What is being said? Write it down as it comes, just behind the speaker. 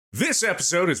This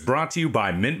episode is brought to you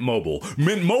by Mint Mobile.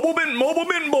 Mint Mobile, Mint Mobile,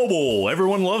 Mint Mobile.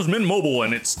 Everyone loves Mint Mobile,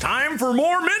 and it's time for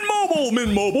more Mint Mobile,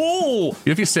 Mint Mobile.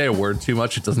 If you say a word too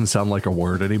much, it doesn't sound like a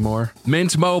word anymore.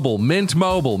 Mint Mobile, Mint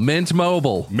Mobile, Mint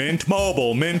Mobile. Mint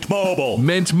Mobile, Mint Mobile.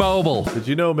 Mint Mobile. Did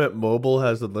you know Mint Mobile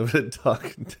has unlimited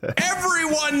talk and text?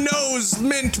 Everyone knows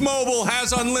Mint Mobile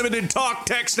has unlimited talk,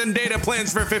 text, and data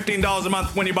plans for $15 a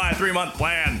month when you buy a 3-month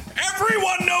plan.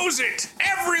 Everyone knows it.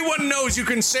 Everyone knows you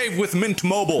can save with Mint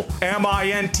Mobile.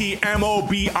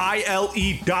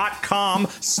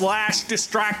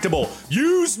 MintMobile.com/distractible.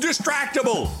 Use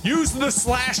Distractable. Use the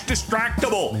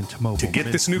 /distractable. To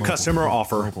get this new customer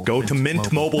offer, go to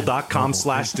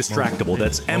mintmobile.com/distractible.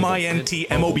 That's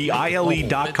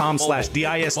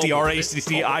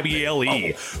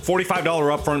MintMobile.com/distractable.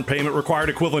 $45 upfront payment required,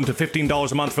 equivalent to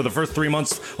 $15 a month for the first 3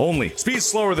 months only. Speed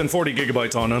slower than 40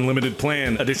 gigabytes on unlimited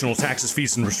plan. Additional taxes,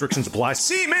 fees, and restrictions apply.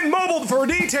 See Mint Mobile for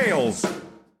details.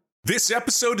 This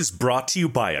episode is brought to you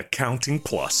by Accounting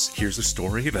Plus. Here's a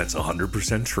story that's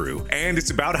 100% true. And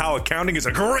it's about how accounting is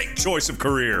a great choice of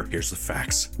career. Here's the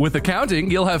facts. With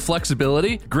accounting, you'll have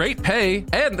flexibility, great pay,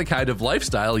 and the kind of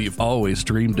lifestyle you've always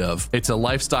dreamed of. It's a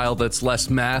lifestyle that's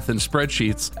less math and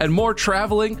spreadsheets, and more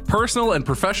traveling, personal and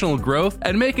professional growth,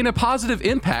 and making a positive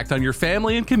impact on your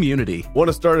family and community. Want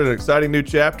to start an exciting new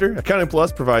chapter? Accounting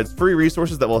Plus provides free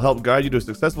resources that will help guide you to a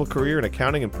successful career in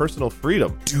accounting and personal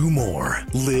freedom. Do more.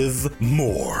 Live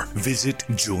more. Visit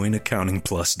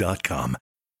joinaccountingplus.com.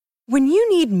 When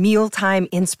you need mealtime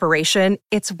inspiration,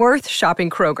 it's worth shopping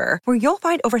Kroger, where you'll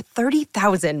find over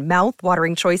 30,000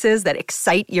 mouth-watering choices that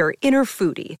excite your inner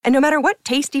foodie. And no matter what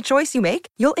tasty choice you make,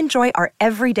 you'll enjoy our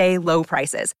everyday low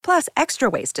prices, plus extra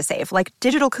ways to save, like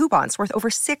digital coupons worth over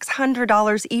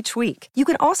 $600 each week. You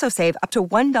can also save up to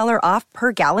 $1 off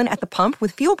per gallon at the pump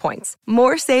with fuel points.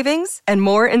 More savings and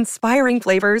more inspiring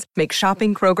flavors make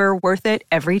shopping Kroger worth it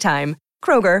every time.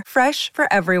 Kroger, fresh for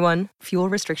everyone. Fuel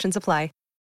restrictions apply.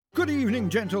 Good evening,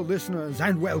 gentle listeners,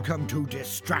 and welcome to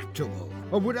Distractable,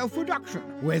 a Wood Elf production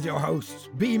with your hosts,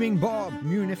 Beaming Bob,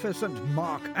 Munificent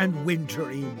Mark, and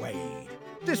Wintry Wade.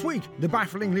 This week, the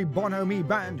bafflingly bonhomie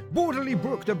band, Borderly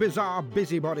Brook, the bizarre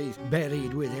busybodies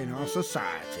buried within our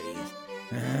societies.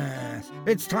 Yes,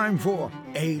 it's time for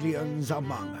Aliens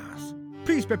Among Us.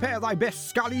 Please prepare thy best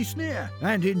scally sneer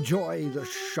and enjoy the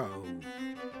show.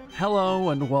 Hello,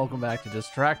 and welcome back to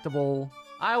Distractable.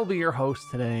 I will be your host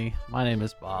today. My name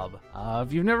is Bob.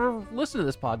 If you've never listened to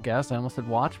this podcast, I almost said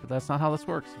watch, but that's not how this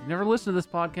works. If you've never listened to this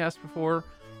podcast before,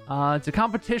 it's a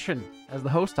competition. As the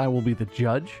host, I will be the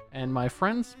judge, and my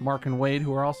friends, Mark and Wade,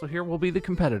 who are also here, will be the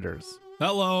competitors.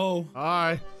 Hello.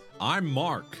 Hi. I'm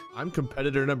Mark. I'm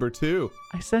competitor number 2.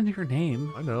 I said your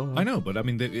name. I know, but I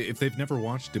mean, if they've never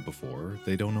watched it before,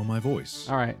 they don't know my voice.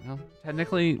 All right. Well,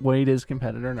 technically, Wade is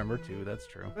competitor number 2. That's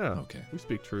true. Yeah, Okay. we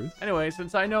speak truth. Anyway,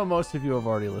 since I know most of you have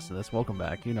already listened to this, welcome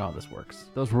back. You know how this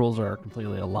works. Those rules are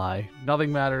completely a lie.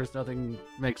 Nothing matters. Nothing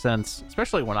makes sense,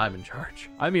 especially when I'm in charge.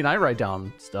 I mean, I write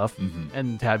down stuff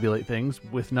and tabulate things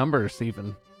with numbers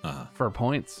even for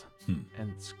points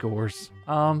and scores.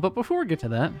 But before we get to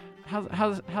that,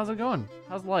 how's it going?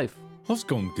 How's life? Oh, it's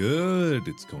going good.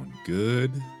 It's going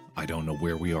good. I don't know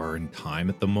where we are in time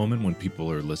at the moment when people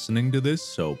are listening to this,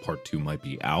 so part 2 might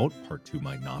be out, part 2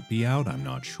 might not be out, I'm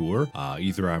not sure.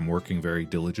 Either I'm working very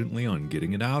diligently on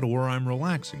getting it out, or I'm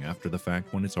relaxing after the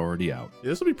fact when it's already out.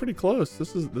 Yeah, this will be pretty close.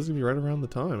 This is gonna be right around the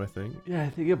time, I think. Yeah, I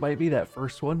think it might be that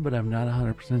first one, but I'm not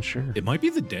 100% sure. It might be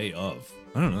the day of.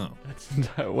 I don't know.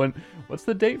 What's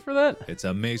the date for that? It's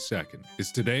May 2nd.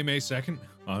 Is today May 2nd?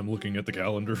 I'm looking at the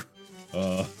calendar.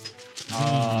 Oh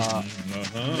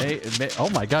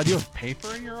my God, you have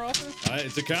paper in your office?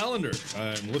 It's a calendar.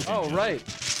 I'm looking. Oh, right.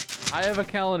 I have a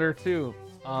calendar too.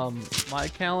 My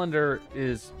calendar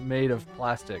is made of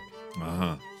plastic.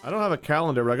 Uh-huh. I don't have a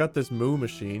calendar, but I got this moo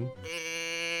machine.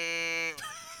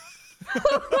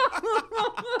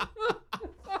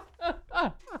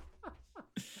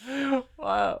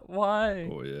 Why?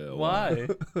 Oh, yeah. Why?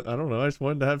 I don't know. I just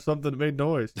wanted to have something that made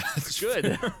noise. That's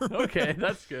Good. Okay,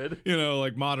 that's good. You know,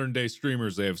 like modern day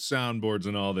streamers, they have soundboards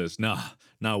and all this. Nah,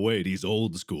 wait, he's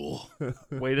old school.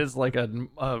 Wade is like a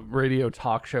radio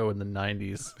talk show in the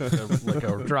 90s. Like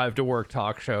a drive to work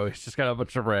talk show. He's just got a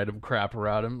bunch of random crap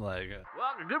around him. Like,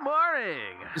 welcome, good morning.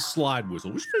 Slide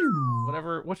whistle.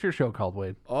 Whatever. What's your show called,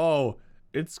 Wade? Oh,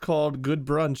 it's called Good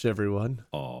Brunch, everyone.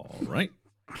 All right.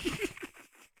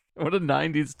 What a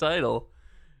 90s title.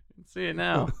 You can see it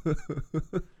now.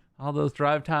 All those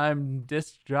drive time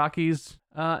disc jockeys.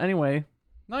 Anyway,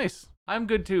 nice. I'm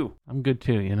good too,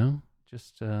 you know?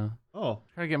 Just try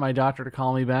to get my doctor to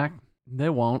call me back. They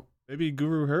won't. Maybe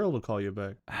Guru Harold will call you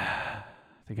back.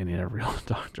 I think I need a real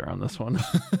doctor on this one.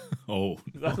 Oh,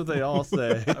 That's what they all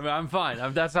say. I mean, I'm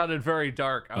fine. That sounded very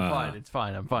dark. I'm fine. It's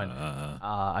fine. I'm fine.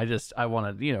 I just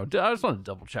want to, I just want to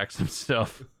double check some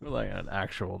stuff with like an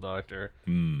actual doctor.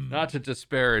 Not to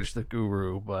disparage the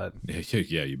guru, but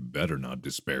yeah, you better not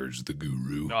disparage the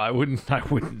guru. no, I wouldn't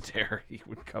dare. He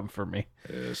would come for me.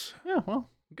 Yes. Yeah, well,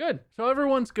 good. So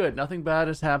everyone's good. Nothing bad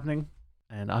is happening,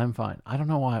 and I'm fine. I don't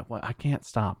know why I can't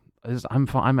stop.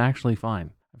 I'm actually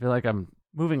fine. I feel like I'm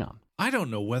moving on. I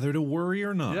don't know whether to worry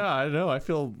or not. Yeah, I know. I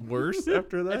feel worse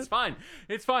after that. It's fine.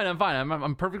 It's fine. I'm fine.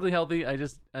 I'm perfectly healthy. I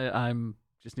just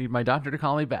need my doctor to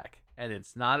call me back. And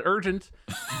it's not urgent,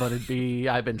 but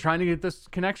I've been trying to get this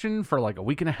connection for like a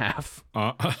week and a half.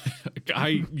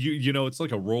 It's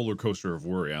like a roller coaster of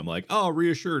worry. I'm like, oh,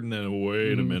 reassured, and then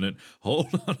wait a minute, hold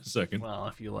on a second. Well,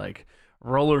 if you like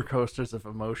roller coasters of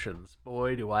emotions,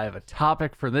 boy, do I have a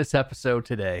topic for this episode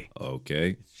today.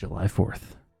 Okay. It's July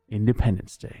 4th,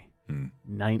 Independence Day,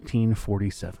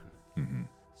 1947.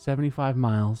 75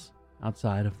 miles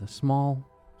outside of the small,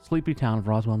 sleepy town of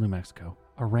Roswell, New Mexico,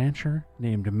 a rancher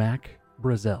named Mac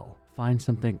Brazel finds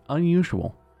something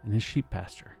unusual in his sheep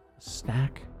pasture. A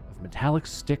stack of metallic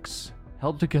sticks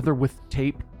held together with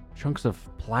tape, chunks of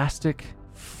plastic,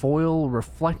 foil,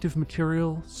 reflective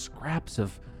material, scraps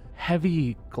of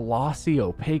heavy, glossy,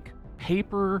 opaque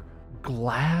paper,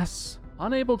 glass.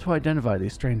 Unable to identify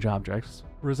these strange objects,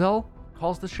 Brazel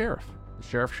calls the sheriff. The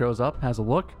sheriff shows up, has a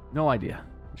look, no idea.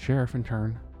 The sheriff, in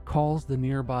turn, calls the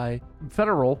nearby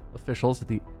federal officials at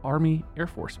the Army Air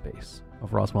Force Base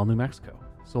of Roswell, New Mexico.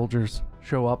 Soldiers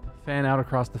show up, fan out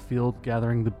across the field,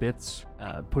 gathering the bits,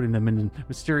 putting them in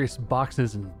mysterious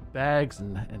boxes and bags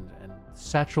and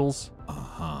satchels.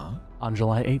 On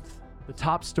July 8th, the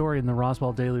top story in the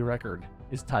Roswell Daily Record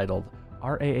is titled,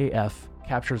 RAAF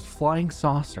captures flying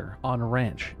saucer on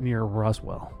ranch near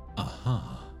Roswell.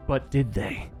 But did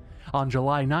they? On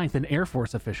July 9th, an Air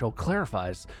Force official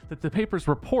clarifies that the paper's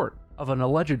report of an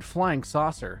alleged flying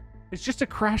saucer is just a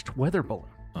crashed weather balloon.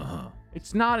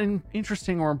 It's not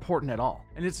interesting or important at all,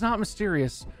 and it's not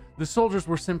mysterious. The soldiers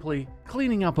were simply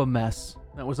cleaning up a mess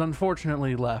that was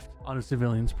unfortunately left on a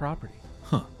civilian's property.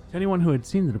 To anyone who had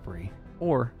seen the debris,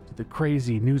 or to the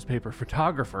crazy newspaper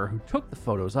photographer who took the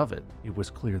photos of it, it was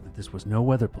clear that this was no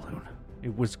weather balloon.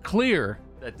 It was clear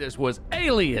that this was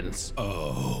aliens.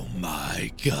 Oh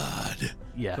my God.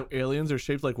 Yeah. So aliens are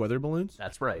shaped like weather balloons?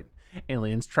 That's right.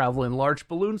 Aliens travel in large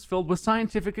balloons filled with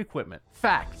scientific equipment.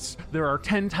 Facts. There are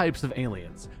 10 types of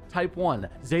aliens. Type 1,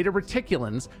 Zeta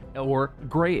Reticulans, or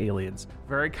gray aliens.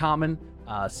 Very common,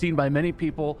 seen by many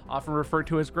people, often referred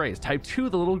to as grays. Type 2,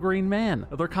 the little green man.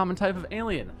 Another common type of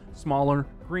alien. Smaller,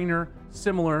 greener,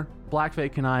 similar, black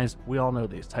vacant eyes. We all know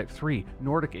these. Type 3,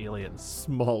 Nordic aliens.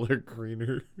 Smaller,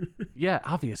 greener. Yeah,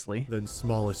 obviously. Then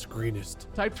smallest, greenest.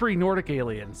 Type 3, Nordic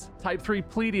aliens. Type 3,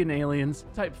 Pleiadian aliens.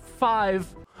 Type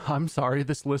 5, I'm sorry,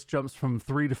 this list jumps from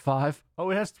 3 to 5. Oh,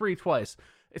 it has 3 twice.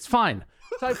 It's fine.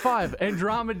 Type 5,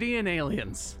 Andromedan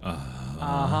aliens.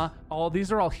 All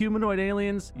these are all humanoid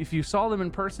aliens. If you saw them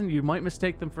in person, you might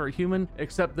mistake them for a human,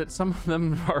 except that some of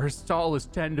them are as tall as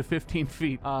 10 to 15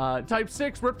 feet. Type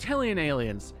 6, reptilian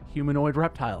aliens. Humanoid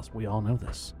reptiles. We all know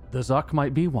this. The Zuck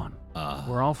might be one.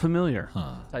 We're all familiar.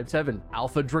 Type 7,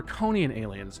 alpha draconian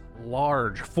aliens.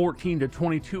 Large, 14 to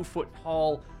 22 foot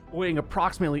tall, weighing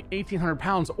approximately 1,800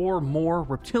 pounds or more,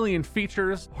 reptilian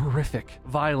features, horrific,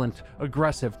 violent,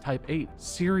 aggressive. Type 8,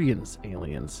 Syrians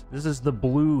aliens. This is the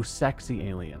blue, sexy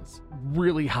aliens.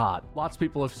 Really hot. Lots of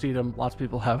people have seen them. Lots of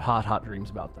people have hot dreams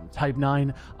about them. Type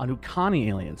 9, Anunnaki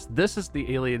aliens. This is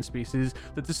the alien species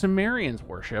that the Sumerians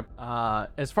worship.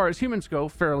 As far as humans go,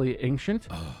 fairly ancient.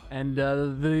 And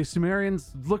the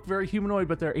Sumerians look very humanoid,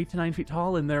 but they're 8 to 9 feet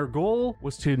tall, and their goal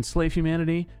was to enslave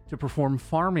humanity, to perform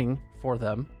farming for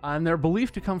them, and they're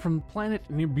believed to come from the planet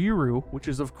Nibiru, which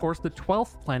is of course the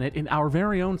 12th planet in our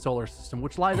very own solar system,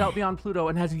 which lies out beyond Pluto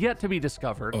and has yet to be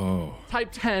discovered. Type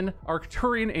 10,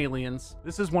 Arcturian aliens.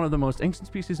 This is one of the most ancient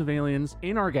species of aliens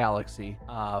in our galaxy.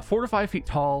 4 to 5 feet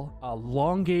tall,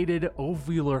 elongated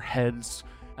ovular heads,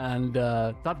 and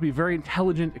thought to be very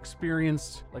intelligent,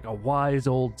 experienced, like a wise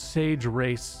old sage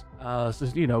race.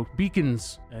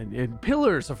 Beacons and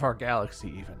pillars of our galaxy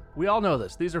even. We all know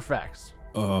this. These are facts.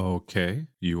 Okay,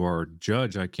 you are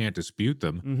judge. I can't dispute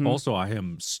them. Also, I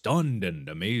am stunned and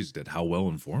amazed at how well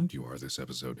informed you are this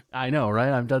episode. I know, right?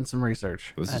 I've done some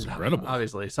research. This is incredible.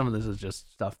 Obviously, some of this is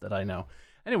just stuff that I know.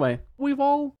 Anyway, we've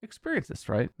all experienced this,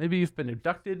 right? Maybe you've been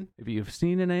abducted. Maybe you've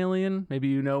seen an alien. Maybe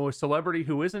you know a celebrity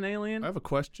who is an alien. I have a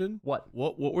question. What?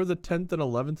 What were the 10th and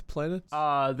 11th planets?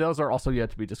 Those are also yet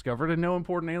to be discovered, and no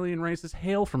important alien races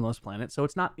hail from those planets, so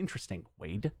it's not interesting,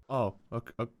 Wade. Oh,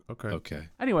 okay. Okay.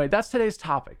 Anyway, that's today's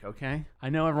topic, okay? I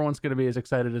know everyone's going to be as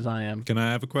excited as I am. Can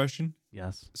I have a question?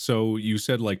 Yes. So you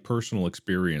said like personal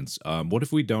experience. What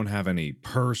if we don't have any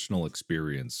personal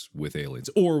experience with aliens?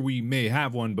 Or we may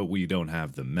have one, but we don't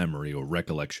have the memory or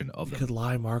recollection of We them. could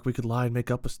lie, Mark. We could lie and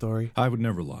make up a story. I would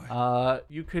never lie.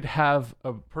 You could have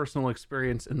a personal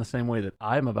experience in the same way that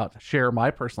I'm about to share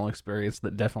my personal experience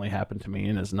that definitely happened to me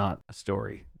and is not a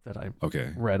story that I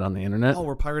Okay. read on the internet. Oh,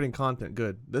 we're pirating content.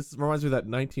 Good. This reminds me of that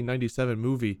 1997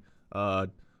 movie,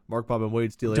 Mark, Bob, and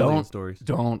Wade Steal Alien Stories.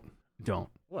 Don't.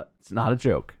 What? It's not a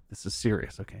joke. This is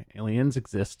serious, okay? Aliens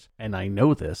exist, and I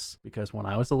know this because when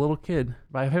I was a little kid,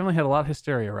 my family had a lot of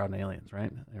hysteria around aliens, right?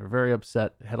 They were very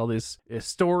upset. They had all these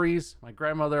stories. My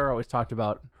grandmother always talked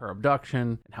about her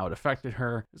abduction and how it affected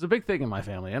her. It was a big thing in my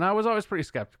family, and I was always pretty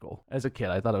skeptical. As a kid,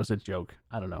 I thought it was a joke.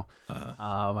 I don't know.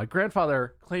 My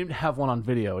grandfather claimed to have one on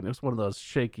video, and it was one of those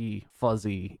shaky,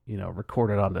 fuzzy,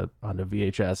 recorded onto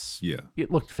VHS. Yeah. It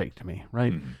looked fake to me,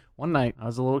 right? Mm-hmm. One night, I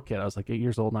was a little kid. I was like 8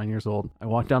 years old, 9 years old. I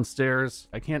walked downstairs.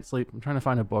 I can't sleep. I'm trying to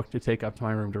find a book to take up to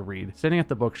my room to read. Sitting at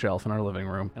the bookshelf in our living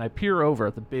room, and I peer over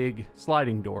at the big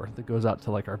sliding door that goes out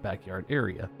to like our backyard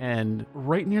area. And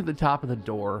right near the top of the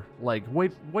door, like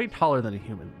way taller than a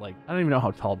human. Like, I don't even know how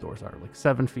tall doors are. Like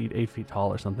 7 feet, 8 feet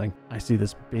tall or something. I see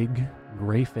this big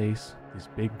gray face, these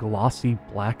big glossy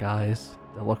black eyes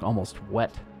that look almost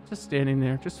wet. Just standing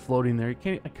there, just floating there. I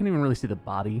couldn't even really see the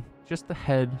body. Just the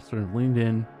head sort of leaned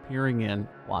in, peering in,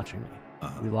 watching me.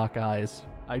 We lock eyes.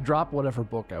 I drop whatever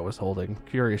book I was holding,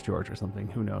 Curious George or something,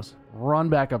 who knows. Run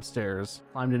back upstairs,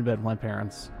 climbed into bed with my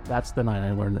parents. That's the night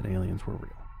I learned that aliens were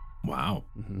real. Wow.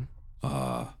 Mm-hmm.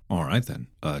 All right then.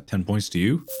 10 points to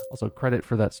you. Also, credit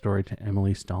for that story to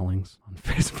Emily Stallings on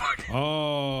Facebook.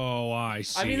 Oh, I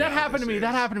see. I mean, that happened to me.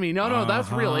 That happened to me. No, that's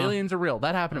real. Aliens are real.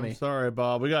 That happened to me. Sorry,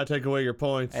 Bob. We gotta take away your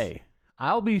points. Hey,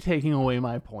 I'll be taking away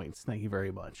my points. Thank you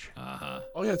very much. Oh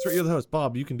yeah, that's right. You're the host,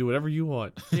 Bob. You can do whatever you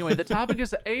want. Anyway, the topic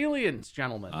is aliens,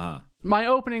 gentlemen. My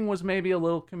opening was maybe a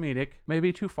little comedic,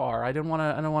 maybe too far. I don't want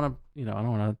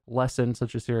to lessen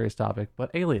such a serious topic,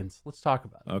 but aliens, let's talk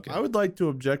about it. Okay. I would like to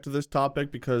object to this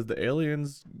topic because the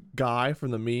aliens guy from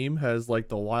the meme has like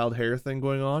the wild hair thing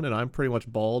going on, and I'm pretty much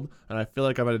bald, and I feel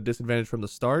like I'm at a disadvantage from the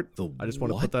start. I just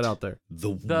want to put that out there.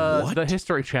 The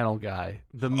History Channel guy,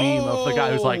 the meme of the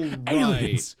guy who's like,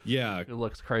 aliens. Right. Yeah. It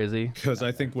looks crazy. Because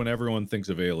I think when everyone thinks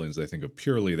of aliens, they think of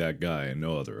purely that guy and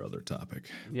no other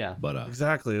topic. Yeah. But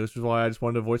Exactly, which is why I just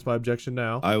wanted to voice my objection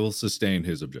now. I will sustain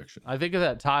his objection. I think of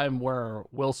that time where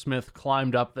Will Smith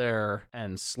climbed up there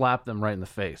and slapped them right in the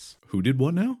face. Who did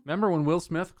what now? Remember when Will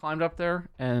Smith climbed up there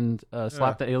and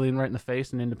slapped the alien right in the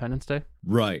face in Independence Day?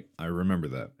 Right. I remember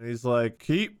that. And he's like,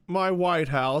 keep my White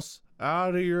House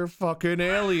out of your fucking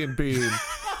alien beam.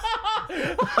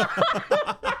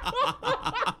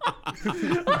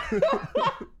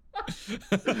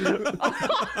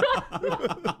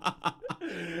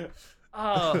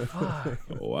 Oh, fuck.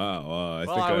 Wow.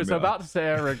 I was about to say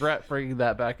I regret bringing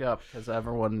that back up because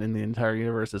everyone in the entire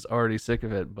universe is already sick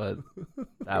of it, but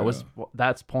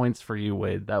that's points for you,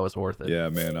 Wade. That was worth it. Yeah,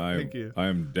 man, Thank you.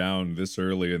 I'm down this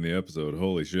early in the episode.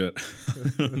 Holy shit.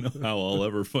 I don't know how I'll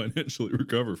ever financially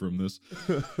recover from this.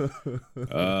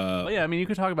 But yeah, I mean, you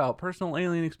could talk about personal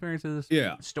alien experiences,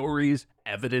 Yeah. stories,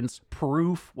 evidence,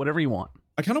 proof, whatever you want.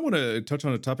 I kind of want to touch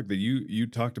on a topic that you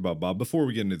talked about, Bob, before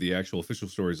we get into the actual official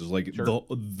stories. Is like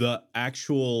the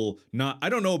actual, I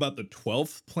don't know about the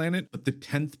 12th planet, but the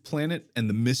 10th planet and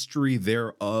the mystery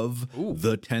thereof. Ooh.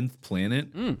 The 10th planet.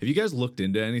 Have you guys looked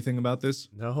into anything about this?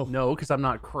 No, because I'm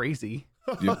not crazy.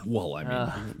 Well, I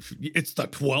mean, it's the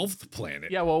 12th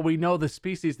planet. Yeah, well, we know the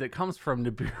species that comes from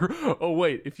Nibiru. Oh,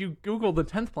 wait, if you Google the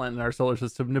 10th planet in our solar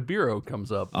system, Nibiru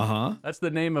comes up. That's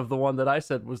the name of the one that I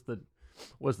said was the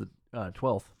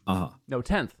 12th. No,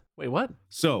 10th. Wait, what?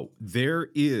 So there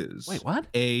is what?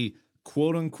 A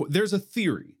quote unquote, there's a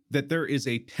theory that there is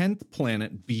a 10th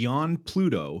planet beyond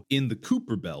Pluto in the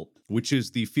Kuiper Belt, which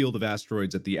is the field of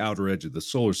asteroids at the outer edge of the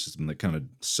solar system that kind of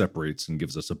separates and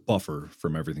gives us a buffer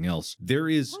from everything else. There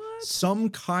is some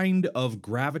kind of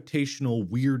gravitational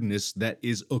weirdness that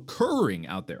is occurring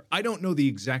out there. I don't know the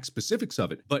exact specifics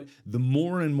of it, but the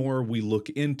more and more we look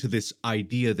into this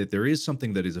idea that there is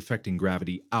something that is affecting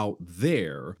gravity out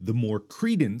there, the more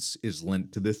credence is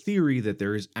lent to the theory that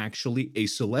there is actually a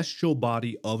celestial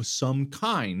body of some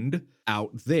kind found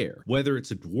out there. Whether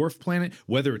it's a dwarf planet,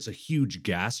 whether it's a huge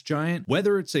gas giant,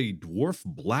 whether it's a dwarf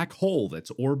black hole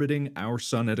that's orbiting our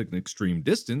sun at an extreme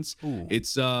distance,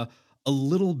 it's a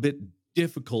little bit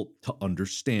difficult to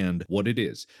understand what it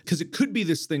is. Because it could be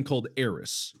this thing called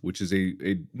Eris, which is a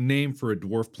name for a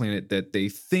dwarf planet that they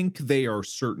think they are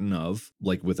certain of,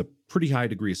 like with a pretty high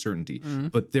degree of certainty.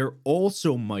 But there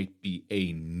also might be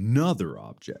another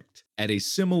object at a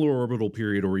similar orbital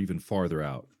period or even farther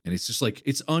out. And it's just like,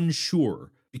 it's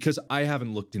unsure. Because I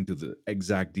haven't looked into the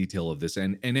exact detail of this,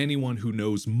 and anyone who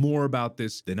knows more about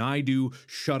this than I do,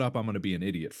 shut up, I'm going to be an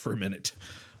idiot for a minute.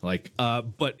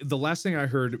 But the last thing I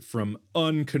heard from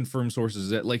unconfirmed sources is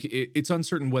that it's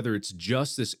uncertain whether it's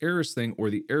just this Eris thing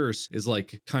or the Eris is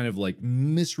kind of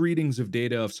misreadings of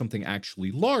data of something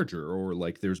actually larger, or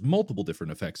there's multiple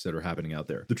different effects that are happening out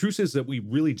there. The truth is that we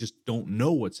really just don't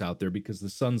know what's out there because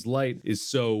the sun's light is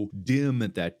so dim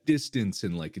at that distance,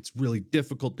 and it's really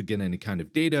difficult to get any kind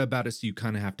of data about it. So you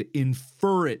kind of have to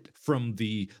infer it from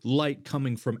the light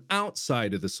coming from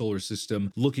outside of the solar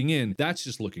system looking in. That's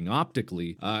just looking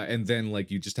optically. And then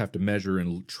you just have to measure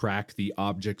and track the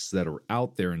objects that are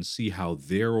out there and see how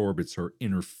their orbits are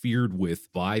interfered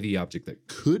with by the object that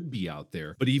could be out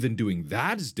there. But even doing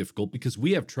that is difficult because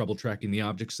we have trouble tracking the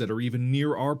objects that are even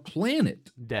near our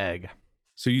planet. Dag.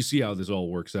 So you see how this all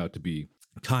works out to be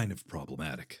kind of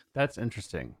problematic. That's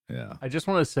interesting. Yeah. I just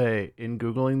want to say, in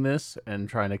Googling this and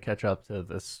trying to catch up to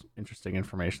this interesting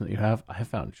information that you have, I have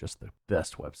found just the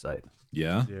best website.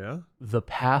 Yeah? Yeah.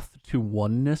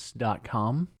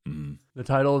 Thepathtowoneness.com. The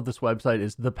title of this website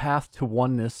is The Path to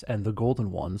Oneness and the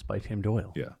Golden Ones by Tim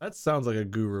Doyle. Yeah. That sounds like a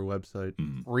guru website.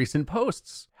 Recent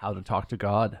posts: How to Talk to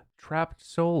God, Trapped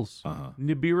Souls,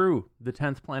 Nibiru, the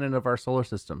 10th planet of our solar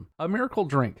system, A Miracle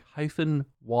Drink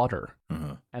 - water.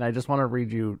 And I just want to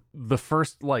read you the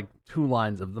first 2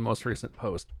 lines of the most recent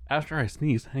post. After I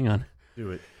sneeze, hang on.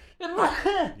 Do it.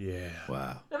 Yeah.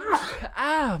 Wow.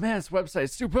 Ah, man, this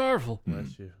website's too powerful.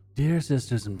 Bless you. Dear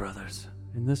sisters and brothers,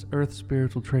 in this Earth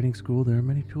Spiritual Training School, there are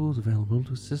many tools available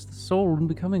to assist the soul in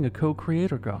becoming a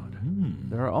co-creator god.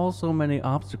 There are also many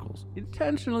obstacles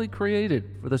intentionally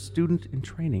created for the student in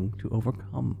training to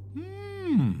overcome.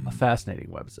 A fascinating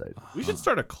website. We should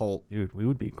start a cult. Dude, we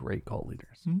would be great cult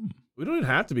leaders. We don't even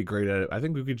have to be great at it. I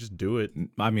think we could just do it.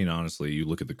 I mean, honestly, you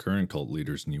look at the current cult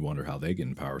leaders and you wonder how they get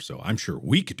in power. So I'm sure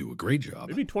we could do a great job.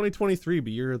 Maybe 2023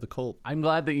 be year of the cult. I'm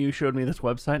glad that you showed me this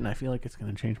website, and I feel like it's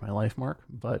going to change my life, Mark.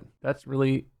 But that's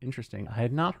really interesting. I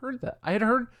had not heard that. I had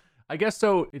heard, I guess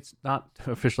so, it's not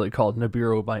officially called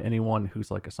Nibiru by anyone who's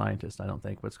a scientist, I don't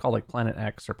think, but it's called Planet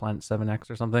X or Planet 7X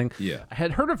or something. Yeah. I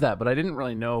had heard of that, but I didn't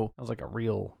really know it was a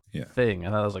real thing. I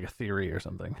thought it was a theory or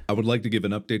something. I would like to give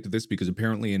an update to this because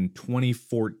apparently in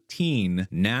 2014,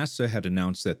 NASA had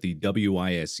announced that the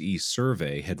WISE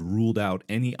survey had ruled out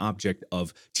any object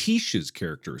of Teish's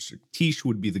characteristic. Teish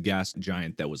would be the gas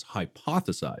giant that was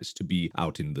hypothesized to be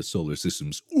out in the solar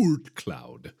system's Oort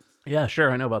cloud. Yeah, sure.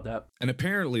 I know about that. And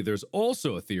apparently there's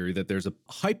also a theory that there's a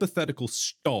hypothetical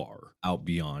star out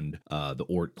beyond the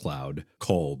Oort cloud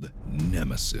called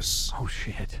Nemesis. Oh,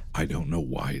 shit. I don't know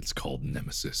why it's called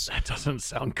Nemesis. That doesn't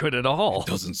sound good at all. It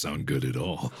doesn't sound good at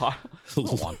all. I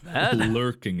don't want that.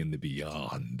 Lurking in the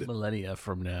beyond. Millennia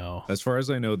from now. As far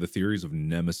as I know, the theories of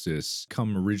Nemesis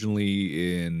come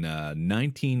originally in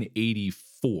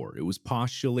 1984. It was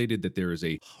postulated that there is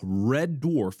a red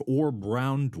dwarf or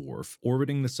brown dwarf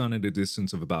orbiting the sun at a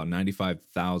distance of about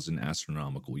 95,000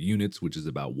 astronomical units, which is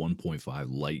about 1.5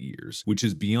 light years, which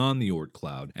is beyond the Oort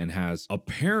cloud and has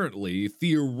apparently,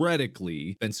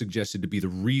 theoretically, been suggested to be the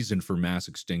reason for mass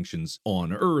extinctions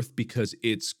on Earth because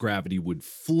its gravity would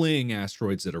fling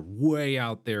asteroids that are way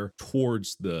out there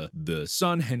towards the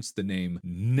sun, hence the name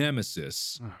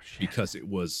Nemesis, because it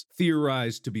was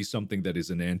theorized to be something that is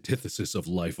an antithesis of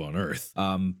life on Earth.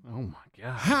 Oh my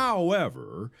God.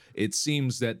 However, it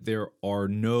seems that there are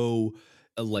no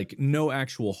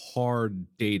actual hard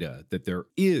data that there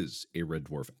is a red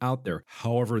dwarf out there.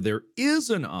 However, there is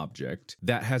an object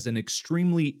that has an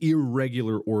extremely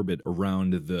irregular orbit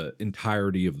around the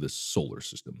entirety of the solar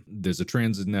system. There's a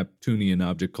trans-Neptunian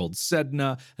object called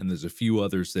Sedna, and there's a few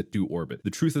others that do orbit.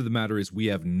 The truth of the matter is we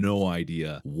have no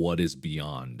idea what is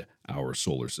beyond our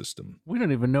solar system. We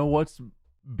don't even know what's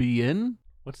be-in.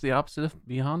 What's the opposite of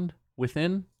beyond?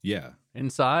 Within? Yeah.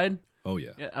 Inside? Oh,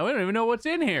 yeah. Yeah, I don't even know what's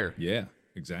in here. Yeah,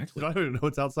 exactly. I don't even know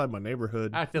what's outside my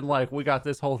neighborhood. Acting like we got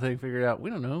this whole thing figured out.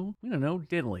 We don't know. We don't know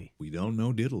diddly. We don't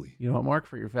know diddly. You know what, Mark?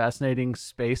 For your fascinating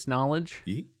space knowledge,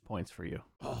 points for you.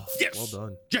 Yes. Well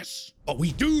done. Yes. But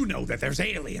we do know that there's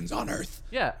aliens on Earth.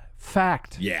 Yeah,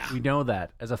 Fact. Yeah. We know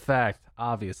that as a fact,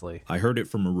 obviously. I heard it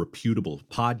from a reputable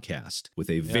podcast with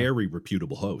a very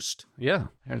reputable host. Yeah.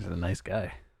 There's a nice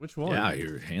guy. Which one? Yeah,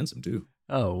 you're handsome too.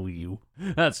 Oh, you.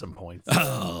 That's some points.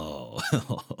 Oh.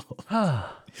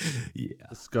 Yeah.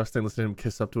 Disgusting listening to him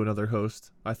kiss up to another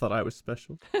host. I thought I was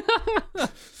special.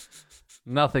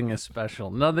 Nothing is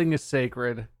special. Nothing is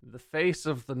sacred. The face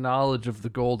of the knowledge of the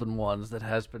golden ones that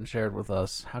has been shared with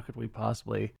us. How could we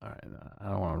possibly... All right, I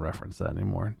don't want to reference that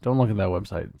anymore. Don't look at that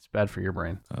website. It's bad for your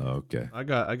brain. Okay. I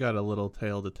got a little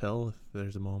tale to tell if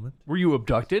there's a moment. Were you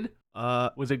abducted?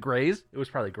 Was it Grays? It was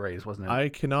probably Grays, wasn't it? I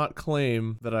cannot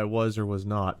claim that I was or was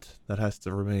not. That has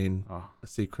to remain a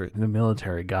secret. The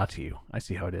military got to you. I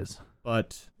see how it is.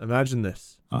 But imagine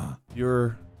this. Uh-huh.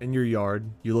 You're in your yard,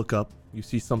 you look up, you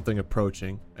see something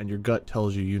approaching, and your gut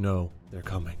tells you know they're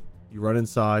coming. You run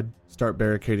inside, start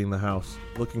barricading the house,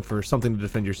 looking for something to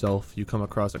defend yourself. You come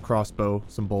across a crossbow,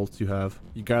 some bolts you have.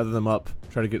 You gather them up,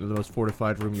 try to get into the most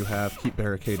fortified room you have, keep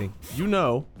barricading. You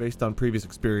know, based on previous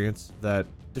experience, that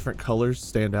different colors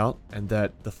stand out and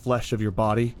that the flesh of your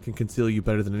body can conceal you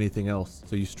better than anything else.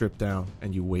 So you strip down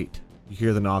and you wait. You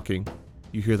hear the knocking,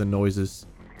 you hear the noises,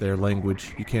 their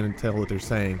language. You can't tell what they're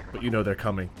saying, but you know they're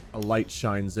coming. A light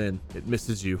shines in. It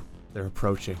misses you. They're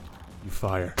approaching. You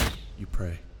fire. You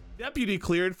pray. Deputy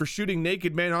cleared for shooting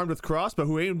naked man armed with crossbow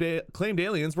who claimed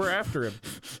aliens were after him.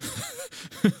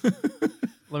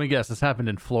 Let me guess. This happened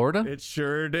in Florida? It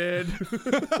sure did.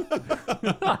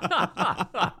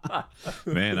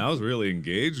 Man, I was really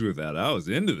engaged with that. I was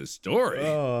into the story.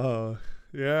 Oh,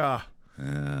 yeah.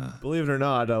 Yeah. Believe it or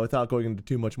not, without going into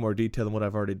too much more detail than what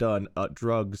I've already done,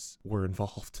 drugs were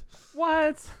involved.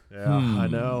 What? Yeah, I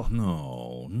know.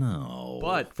 No.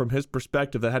 But from his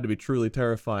perspective, that had to be truly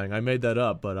terrifying. I made that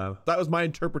up, but that was my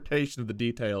interpretation of the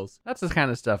details. That's the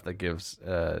kind of stuff that gives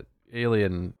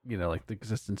alien, like the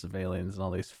existence of aliens and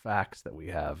all these facts that we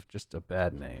have, just a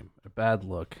bad name, a bad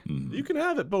look. You can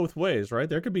have it both ways, right?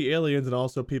 There could be aliens and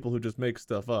also people who just make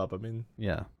stuff up. I mean,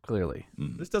 Yeah, clearly.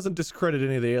 this doesn't discredit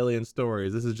any of the alien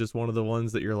stories. This is just one of the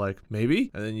ones that you're like, maybe?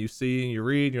 And then you see and you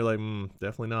read and you're like,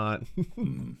 definitely not.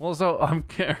 Well, so I'm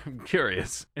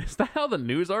curious. Is that how the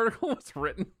news article was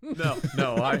written? No,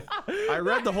 I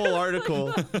read the whole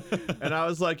article and I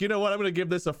was like, you know what? I'm going to give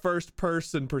this a first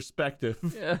person perspective.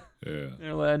 Yeah. Yeah.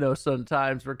 Orlando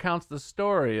Sun-Times recounts the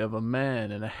story of a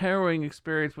man and a harrowing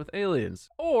experience with aliens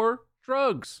or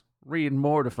drugs. Read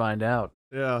more to find out.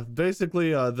 Yeah,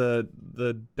 basically,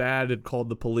 the dad had called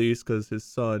the police because his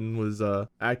son was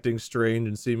acting strange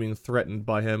and seeming threatened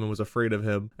by him and was afraid of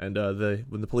him. And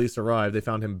when the police arrived, they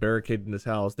found him barricaded in his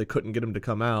house. They couldn't get him to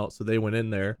come out, so they went in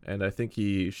there. And I think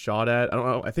he shot at, I don't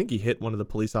know, I think he hit one of the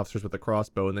police officers with a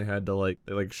crossbow, and they had to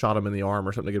they shot him in the arm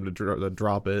or something to get him to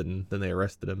drop it, and then they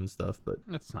arrested him and stuff. But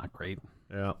That's not great.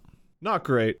 yeah. Not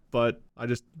great, but I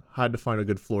just had to find a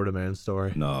good Florida man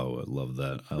story. No, I love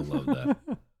that. I love that.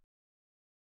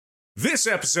 This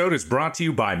episode is brought to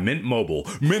you by Mint Mobile.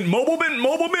 Mint Mobile, Mint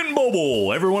Mobile, Mint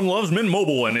Mobile. Everyone loves Mint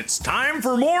Mobile, and it's time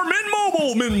for more Mint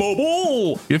Mobile, Mint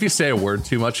Mobile. If you say a word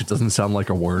too much, it doesn't sound like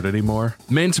a word anymore.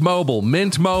 Mint Mobile,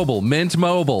 Mint Mobile, Mint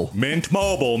Mobile, Mint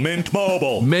Mobile, Mint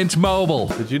Mobile. Mint Mobile.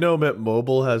 Did you know Mint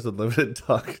Mobile has unlimited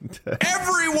talk and text?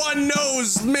 Everyone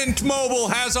knows Mint Mobile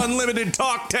has unlimited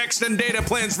talk, text, and data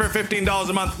plans for $15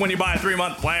 a month when you buy a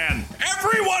 3-month plan.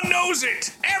 Everyone knows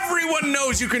it. Everyone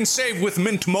knows you can save with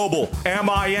Mint Mobile.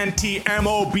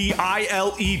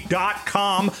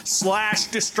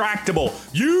 MINTMOBILE.com/distractible.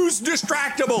 Use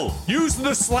Distractable. Use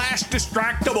the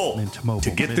 /distractable. Mint Mobile,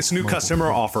 To get Mint this new Mobile, customer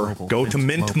Mint offer, Mobile, go to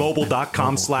Mint Mobile,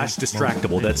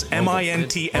 mintmobile.com/distractible. That's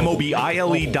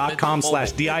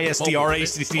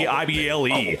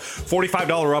MINTMOBILE.com/DISTRACCIBLE.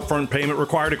 $45 upfront payment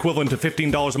required, equivalent to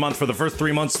 $15 a month for the first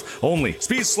 3 months only.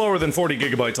 Speed slower than 40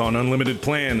 gigabytes on unlimited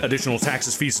plan. Additional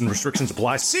taxes, fees, and restrictions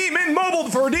apply. See Mint Mobile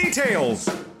for details.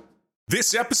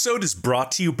 This episode is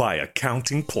brought to you by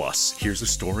Accounting Plus. Here's a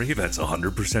story that's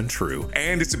 100% true.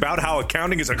 And it's about how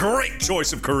accounting is a great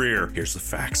choice of career. Here's the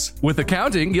facts. With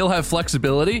accounting, you'll have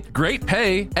flexibility, great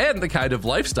pay, and the kind of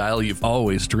lifestyle you've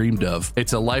always dreamed of.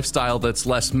 It's a lifestyle that's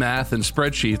less math and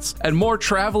spreadsheets, and more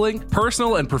traveling,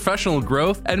 personal and professional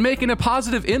growth, and making a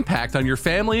positive impact on your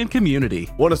family and community.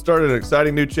 Want to start an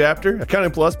exciting new chapter?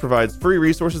 Accounting Plus provides free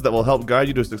resources that will help guide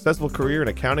you to a successful career in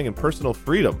accounting and personal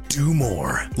freedom. Do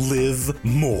more. Live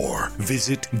more.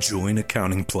 Visit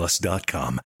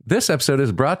joinaccountingplus.com. This episode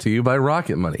is brought to you by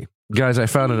Rocket Money. Guys, I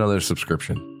found another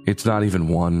subscription. It's not even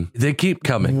one. They keep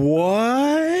coming.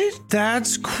 What?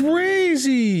 That's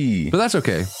crazy. But that's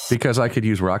okay, because I could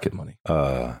use Rocket Money.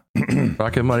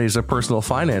 Rocket Money is a personal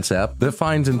finance app that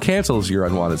finds and cancels your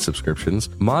unwanted subscriptions,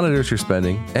 monitors your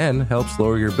spending, and helps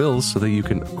lower your bills so that you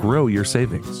can grow your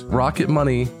savings. Rocket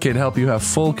Money can help you have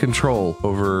full control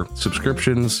over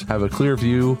subscriptions, have a clear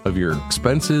view of your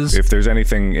expenses. If there's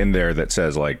anything in there that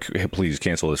says, like, hey, please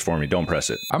cancel this for me, don't press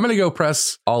it. I'm going to go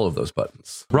press all of those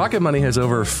buttons. Rocket Money has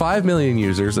over 5 million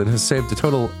users and has saved a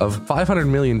total of $500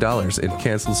 million in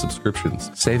canceled subscriptions,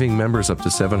 saving members up to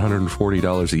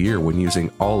 $740 a year when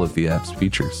using all of the app's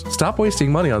features. Stop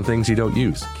wasting money on things you don't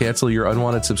use. Cancel your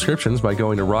unwanted subscriptions by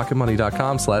going to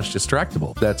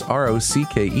rocketmoney.com/distractible. That's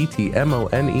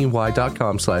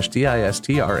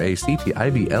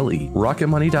ROCKETMONEY.com/DISTRACTIBLE.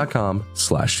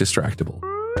 rocketmoney.com/distractible.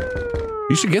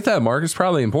 You should get that, Mark. It's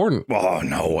probably important. Oh,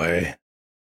 no way.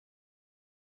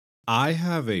 I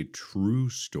have a true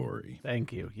story.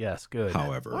 Thank you. Yes, good.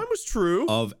 However, Mine was true.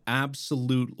 of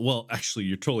absolute, well, actually,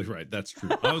 you're totally right. That's true.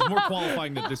 I was more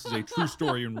qualifying that this is a true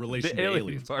story in relation to alien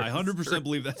aliens. part I is 100%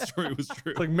 believe that story was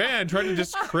true. Like, man, trying to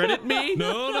discredit me?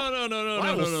 No.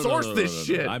 I will source this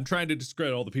shit. I'm trying to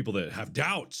discredit all the people that have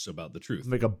doubts about the truth.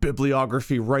 Make a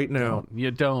bibliography right now.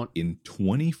 You don't. In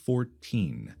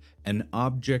 2014, an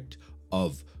object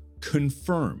of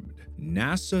confirmed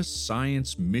NASA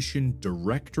Science Mission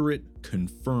Directorate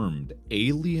confirmed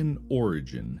alien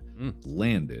origin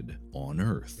landed on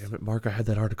Earth. Damn it, Mark, I had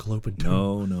that article open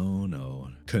too. No.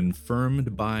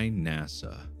 Confirmed by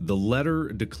NASA. The letter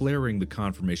declaring the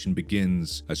confirmation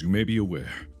begins, as you may be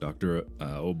aware, Dr.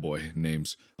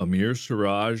 names Amir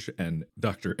Siraj and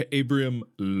Dr. Abraham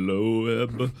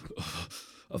Loeb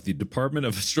of the Department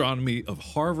of Astronomy of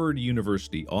Harvard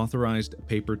University authorized a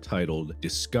paper titled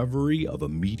Discovery of a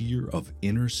Meteor of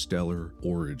Interstellar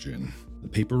Origin. The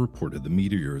paper reported the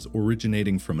meteor is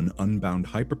originating from an unbound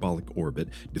hyperbolic orbit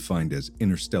defined as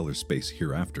interstellar space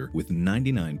hereafter with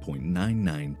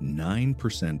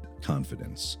 99.999%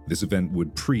 confidence. This event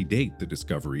would predate the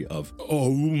discovery of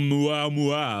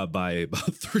Oumuamua by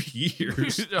about 3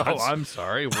 years. Oh, I'm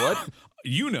sorry. What?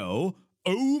 You know,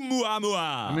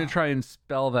 Oumuamua. I'm going to try and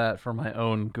spell that for my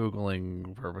own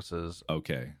Googling purposes.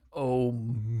 Okay.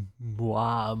 Oumuamua.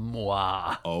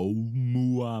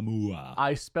 Oumuamua.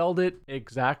 I spelled it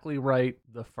exactly right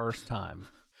the first time.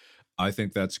 I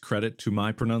think that's credit to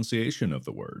my pronunciation of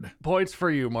the word. Points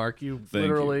for you, Mark. You Thank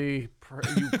literally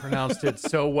you pronounced it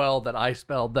so well that I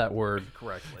spelled that word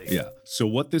correctly. Yeah. So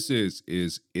what this is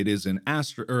it is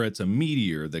it's a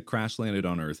meteor that crash landed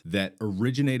on Earth that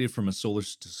originated from a solar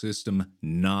system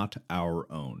not our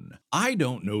own. I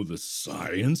don't know the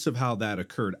science of how that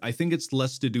occurred. I think it's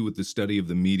less to do with the study of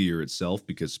the meteor itself,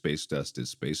 because space dust is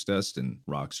space dust and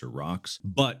rocks are rocks,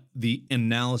 but the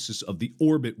analysis of the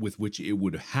orbit with which it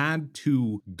would have had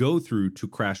to go through to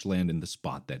crash land in the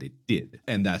spot that it did.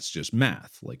 And that's just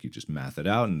math. Like, you just math it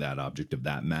out, and that object of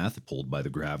that math, pulled by the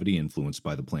gravity, influenced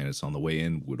by the planets on the way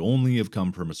in, would only have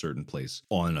come from a certain place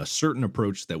on a certain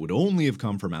approach that would only have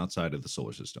come from outside of the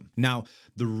solar system. Now,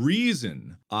 the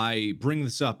reason I bring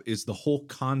this up is the whole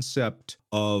concept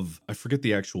of, I forget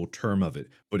the actual term of it,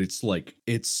 but it's like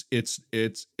it's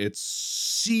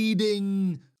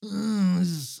seeding.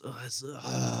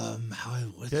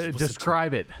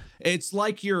 Describe it. It's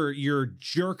like you're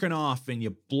jerking off and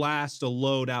you blast a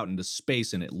load out into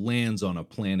space and it lands on a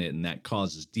planet, and that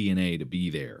causes DNA to be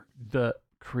there. The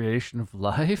creation of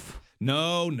life?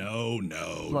 No.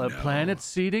 Planet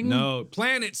seeding? No,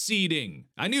 planet seeding.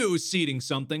 I knew it was seeding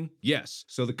something. Yes.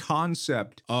 So the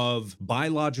concept of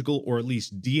biological, or at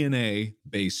least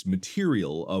DNA-based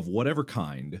material of whatever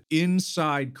kind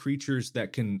inside creatures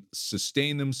that can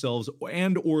sustain themselves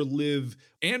and or live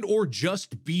and or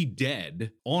just be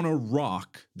dead on a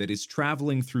rock that is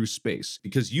traveling through space.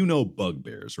 Because you know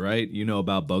bugbears, right? You know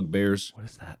about bugbears? What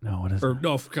is that? No, what is Or that?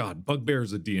 no, God, bugbear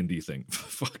is a D&D thing.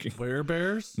 Fucking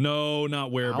Werebears? no,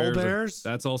 not werebears. Owlbears?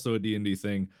 That's also a D&D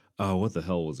thing. Oh, what the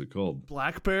hell was it called?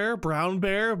 Black bear, brown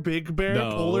bear, big bear,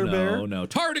 polar bear? No.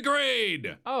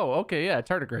 Tardigrade! Oh, okay, yeah,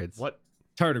 tardigrades. What?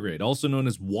 Tardigrade, also known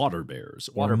as water bears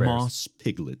Water or bears. moss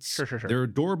piglets. Sure. They're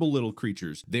adorable little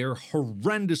creatures. They're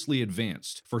horrendously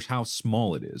advanced for how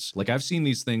small it is. Like, I've seen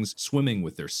these things swimming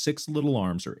with their 6 little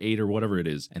arms, or 8 or whatever it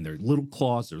is, and their little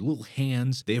claws, their little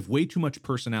hands. They have way too much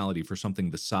personality for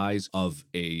something the size of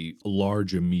a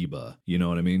large amoeba. You know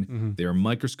what I mean? Mm-hmm. They're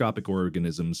microscopic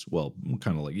organisms. Well,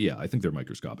 kind of like, yeah, I think they're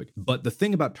microscopic. But the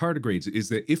thing about tardigrades is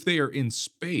that if they are in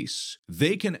space,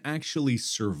 they can actually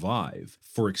survive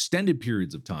for extended periods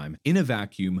periods of time in a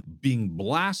vacuum, being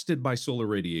blasted by solar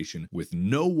radiation with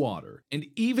no water. And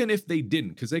even if they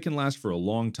didn't, because they can last for a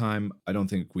long time, I don't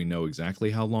think we know exactly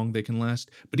how long they can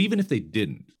last, but even if they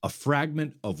didn't, a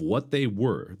fragment of what they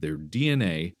were, their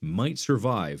DNA, might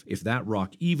survive if that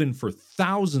rock, even for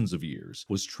thousands of years,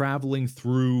 was traveling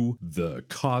through the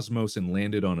cosmos and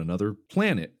landed on another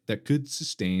planet that could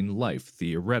sustain life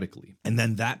theoretically. And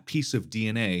then that piece of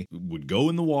DNA would go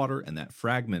in the water, and that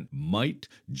fragment might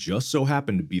just so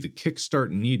happen to be the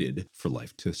kickstart needed for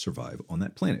life to survive on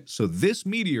that planet. So this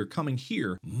meteor coming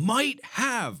here might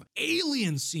have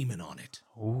alien semen on it.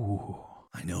 Ooh,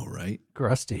 I know, right?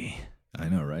 crusty. I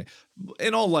know, right?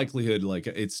 In all likelihood, like,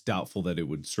 it's doubtful that it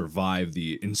would survive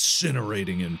the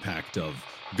incinerating impact of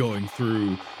going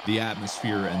through the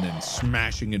atmosphere and then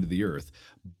smashing into the earth.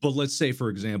 But let's say, for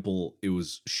example, it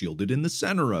was shielded in the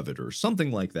center of it or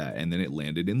something like that, and then it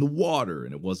landed in the water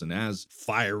and it wasn't as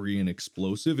fiery and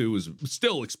explosive. It was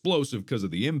still explosive because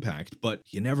of the impact, but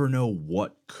you never know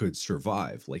what could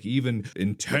survive. Like, even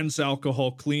intense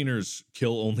alcohol cleaners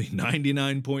kill only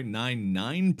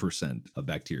 99.99% of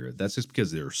bacteria. That's just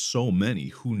because there are so many.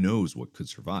 Who knows what could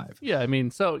survive? Yeah, I mean,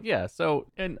 so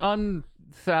an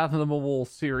unfathomable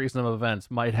series of events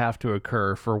might have to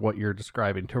occur for what you're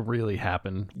describing to really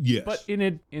happen. Yes. But in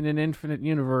an infinite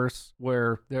universe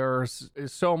where there's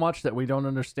so much that we don't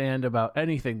understand about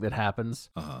anything that happens,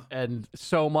 and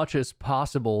so much is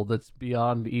possible that's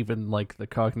beyond even like the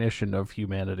cognition of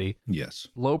humanity. Yes.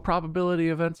 Low probability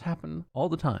events happen all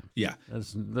the time. Yeah.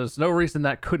 There's no reason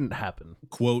that couldn't happen.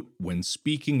 Quote, when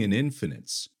speaking in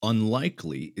infinites,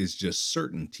 unlikely is just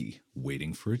certainty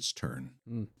waiting for its turn.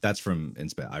 That's from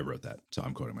InSpec. I wrote that, so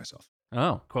I'm quoting myself.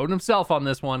 Oh, quoting himself on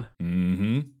this one.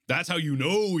 Mm-hmm. That's how you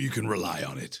know you can rely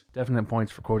on it. Definite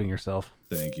points for quoting yourself.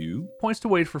 Thank you. Points to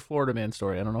Wade for Florida Man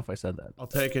story. I don't know if I said that. I'll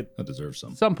take it. That deserves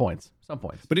some. Some points.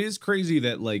 But it is crazy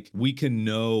that, like, we can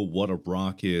know what a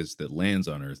rock is that lands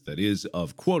on Earth that is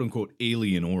of quote-unquote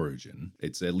alien origin.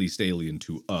 It's at least alien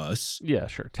to us. Yeah,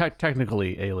 sure.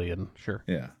 Technically alien, sure.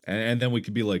 Yeah. And then we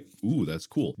could be like, ooh, that's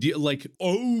cool. Like,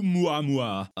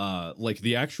 Oumuamua, like,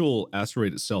 the actual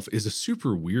asteroid itself is a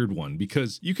super weird one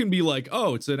because you can be like,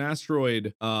 oh, it's an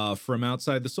asteroid from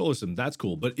outside the solar system. That's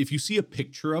cool. But if you see a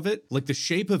picture of it, like, the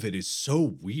shape of it is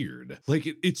so weird. Like,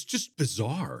 it's just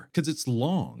bizarre because it's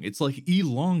long. It's like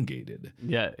elongated.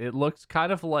 Yeah, it looks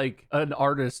kind of like an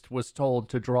artist was told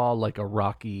to draw like a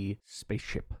rocky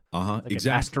spaceship. Like Exactly.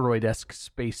 an asteroid-esque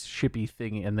spaceshipy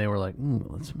thing, and they were like,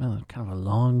 let's kind of a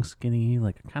long, skinny,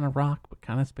 like kind of rock, but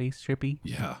kind of spaceshipy.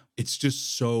 Yeah, it's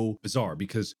just so bizarre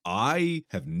because I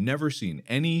have never seen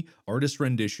any artist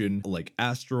rendition like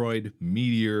asteroid,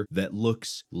 meteor that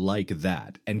looks like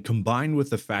that. And combined with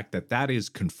the fact that that is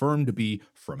confirmed to be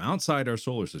from outside our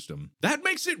solar system, that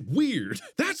makes it weird.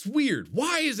 That's weird.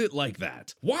 Why is it like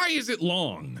that? Why is it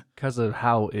long? Because of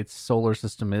how its solar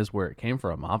system is where it came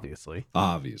from, obviously.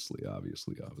 Obviously.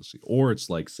 Or it's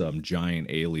like some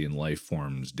giant alien life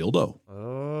form's dildo.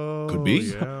 Oh, Could be.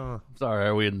 Yeah. Sorry,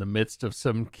 are we in the midst of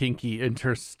some kinky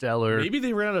interstellar... Maybe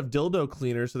they ran out of dildo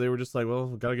cleaners, so they were just like, well,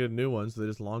 we gotta get a new one, so they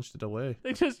just launched it away.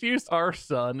 They just used our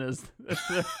sun as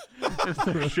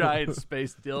the giant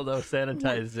space dildo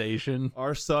sanitization.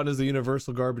 Our sun is a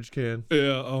universal garbage can.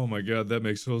 Yeah, oh my god, that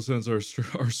makes no sense. Our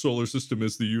solar system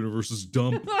is the universe's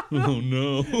dump. Oh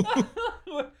no.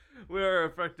 We are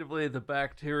effectively the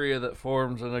bacteria that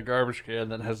forms in a garbage can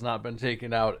that has not been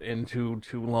taken out in too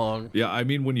long. Yeah, I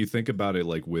mean, when you think about it,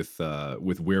 like with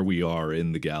where we are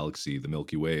in the galaxy, the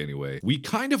Milky Way anyway, we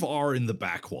kind of are in the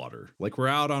backwater. Like, we're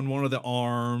out on one of the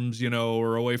arms, you know,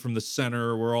 we're away from the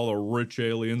center where all the rich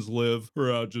aliens live.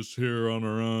 We're out just here on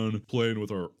our own, playing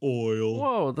with our oil.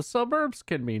 Whoa, the suburbs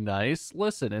can be nice.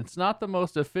 Listen, it's not the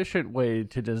most efficient way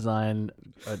to design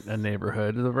a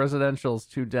neighborhood. The residential's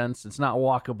too dense. It's not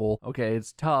walkable. Okay,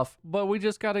 it's tough, but we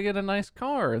just got to get a nice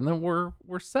car, and then we're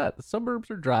set. The suburbs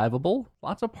are drivable,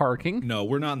 lots of parking. No,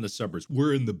 we're not in the suburbs.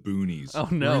 We're in the boonies. Oh,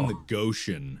 no. We're in the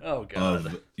Goshen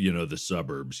of, you know, the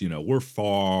suburbs. You know, we're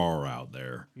far out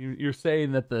there. You're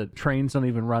saying that the trains don't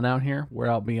even run out here? We're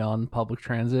out beyond public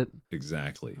transit?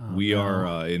 Exactly. We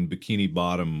are in Bikini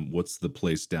Bottom. What's the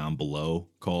place down below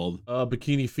called?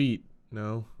 Bikini Feet.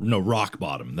 No. Rock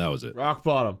Bottom. That was it. Rock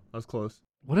Bottom. That's close.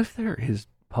 What if there is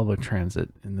public transit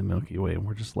in the Milky Way and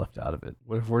we're just left out of it?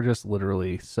 What if we're just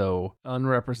literally so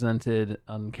unrepresented,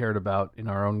 uncared about in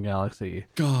our own galaxy?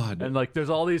 God. And like there's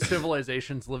all these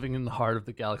civilizations living in the heart of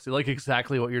the galaxy, like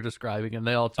exactly what you're describing, and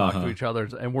they all talk to each other,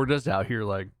 and we're just out here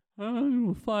like,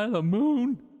 we'll fly the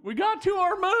moon. We got to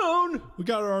our moon. We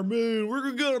got our moon. We're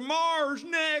going to go to Mars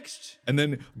next. And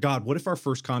then, God, what if our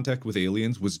first contact with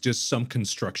aliens was just some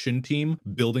construction team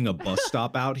building a bus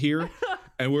stop out here?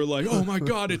 And we're like, oh my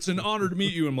God, it's an honor to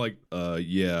meet you. I'm like,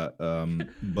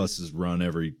 buses run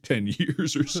every 10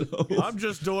 years or so. I'm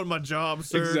just doing my job,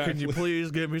 sir. Exactly. Can you please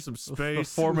give me some The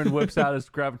space? foreman whips out his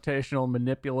gravitational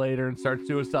manipulator and starts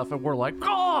doing stuff, and we're like,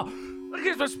 oh, look,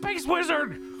 he's a space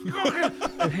wizard.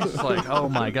 And he's just like, oh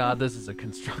my God, this is a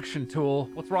construction tool.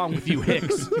 What's wrong with you,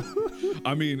 Hicks?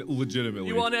 I mean, legitimately.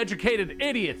 You uneducated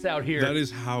idiots out here. That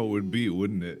is how it would be,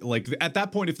 wouldn't it? Like, at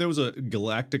that point, if there was a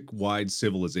galactic-wide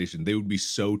civilization, they would be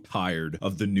so tired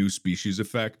of the new species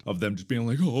effect of them just being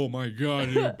like, oh my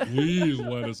God, please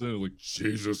let us in. Like,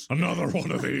 Jesus, another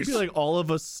one of these. It'd be like all of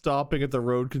us stopping at the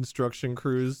road construction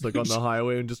crews, like on the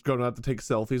highway, and just going out to take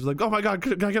selfies. Like, oh my God,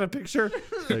 can I get a picture?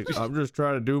 Like, I'm just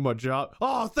trying to do my job.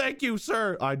 Oh, thank you,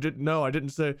 sir. I didn't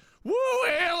say, woo,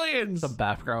 aliens. Some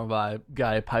background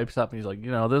guy pipes up and he's like,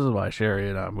 this is why Sherry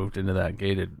and I moved into that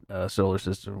gated solar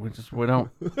system. We don't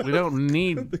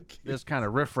need this kind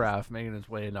of riffraff making its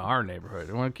way into our neighborhood.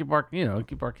 We want to keep our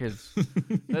kids.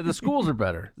 The schools are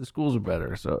better.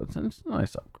 So it's a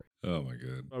nice upgrade. Oh my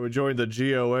God. We joined the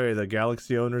GOA, the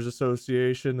Galaxy Owners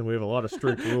Association, and we have a lot of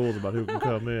strict rules about who can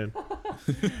come in.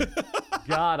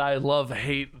 God, I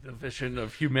hate the vision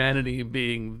of humanity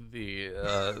being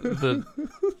the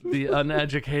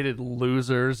uneducated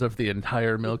losers of the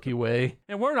entire Milky Way.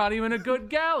 And we're not even a good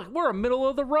galaxy. We're a middle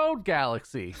of the road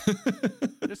galaxy.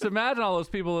 Just imagine all those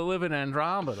people that live in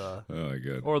Andromeda. Oh my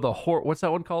God. Or what's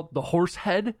that one called? The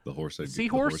Horsehead? The Horsehead.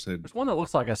 Seahorse? There's one that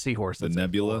looks like a seahorse. The That's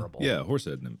nebula? horrible. Yeah,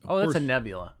 Horsehead. Oh, that's a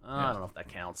nebula. I don't know if that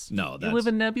counts. No, You live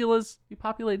in nebulas? You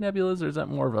populate nebulas, or is that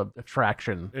more of a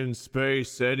attraction? In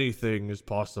space, anything is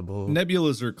possible.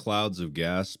 Nebulas are clouds of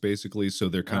gas, basically, so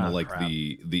they're kind of like crap.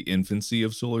 the infancy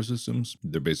of solar systems.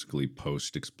 They're basically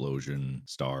post-explosion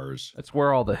stars. That's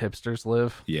where all the hipsters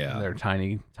live. Yeah. In their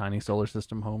tiny solar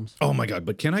system homes. Oh my God!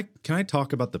 But can I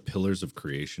talk about the pillars of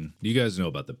creation? You guys know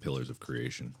about the pillars of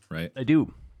creation, right? I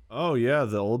do. Oh, yeah,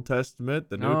 the Old Testament,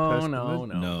 the New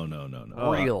Testament.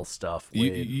 No. Real stuff.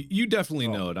 You definitely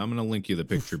know it. I'm going to link you the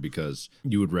picture because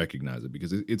you would recognize it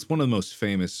because it's one of the most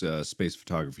famous space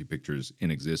photography pictures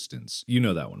in existence. You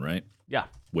know that one, right? Yeah.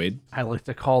 Wade? I like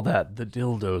to call that the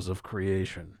dildos of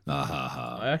creation.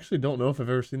 I actually don't know if I've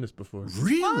ever seen this before.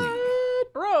 Really?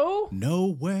 Bro. No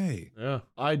way. Yeah.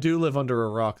 I do live under a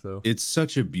rock, though. It's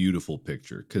such a beautiful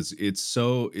picture because it's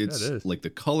like the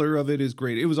color of it is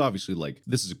great. It was obviously like,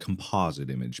 this is a composite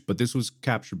image, but this was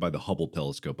captured by the Hubble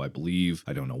telescope, I believe.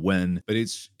 I don't know when, but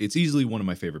it's easily one of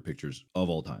my favorite pictures of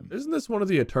all time. Isn't this one of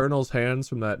the Eternals hands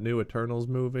from that new Eternals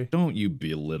movie? Don't you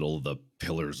belittle the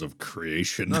pillars of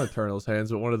creation. Not Eternals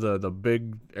hands, but one of the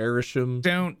big Arishem.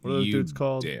 Don't what are those you dudes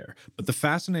called? dare. But the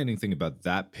fascinating thing about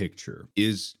that picture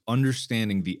is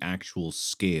understanding the actual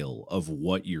scale of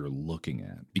what you're looking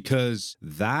at. Because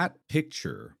that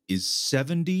picture is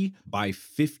 70 by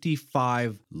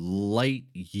 55 light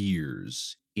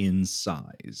years in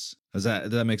size. Does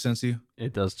that make sense to you?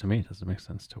 It does to me. Does it make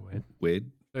sense to Wade?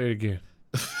 Wade? Say it again.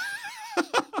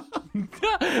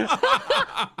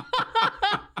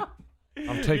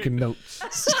 I'm taking notes.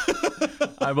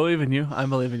 I believe in you.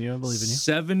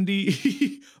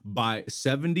 70 by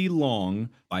 70 long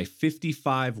by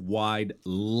 55 wide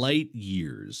light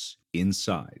years in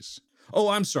size. Oh,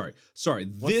 I'm sorry.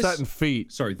 What's that in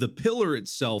feet? Sorry, the pillar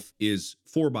itself is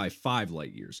 4 by 5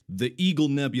 light years. The Eagle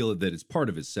Nebula that is part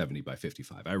of it is 70 by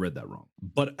 55. I read that wrong.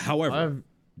 But however,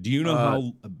 do you know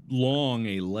how long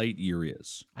a light year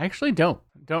is? I actually don't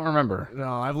remember.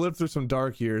 No, I've lived through some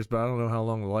dark years, but I don't know how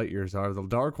long the light years are. The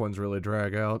dark ones really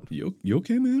drag out. You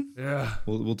okay, man? Yeah.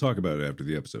 We'll talk about it after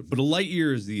the episode. But a light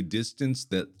year is the distance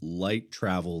that light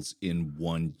travels in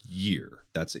 1 year.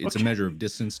 It's a measure of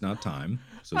distance, not time.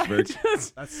 So it's very.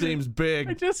 That seems big.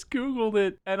 I just Googled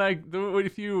it, and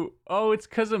it's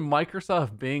because of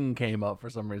Microsoft Bing came up for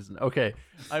some reason. Okay,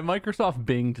 I Microsoft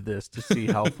Binged this to see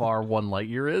how far 1 light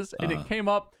year is, and it came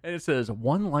up, and it says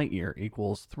 1 light year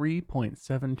equals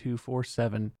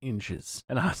 3.7247 inches.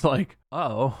 And I was like,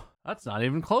 oh, that's not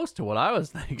even close to what I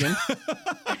was thinking.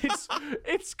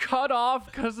 It's cut off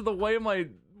because of the way my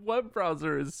web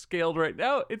browser is scaled right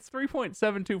now. It's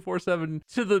 3.7247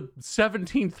 to the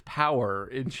 17th power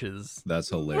inches. That's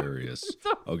hilarious.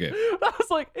 Okay. I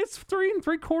was like, it's 3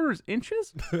 3/4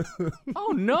 inches?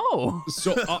 Oh no.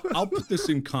 So I'll put this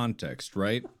in context,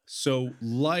 right? So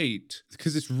light,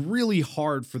 because it's really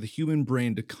hard for the human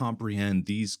brain to comprehend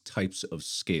these types of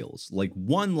scales. Like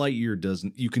 1 light year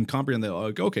you can comprehend that,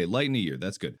 like, okay, light in a year,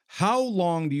 that's good. How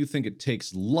long do you think it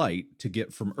takes light to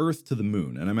get from Earth to the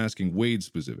moon? And I'm asking Wade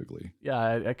specifically.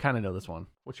 Yeah, I kind of know this one.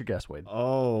 What's your guess, Wade?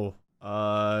 Oh,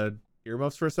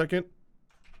 earmuffs for a second.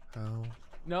 How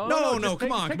No, No,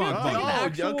 come on.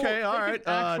 Okay, all right.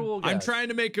 I'm trying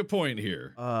to make a point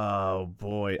here. Oh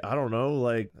boy, I don't know,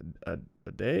 like a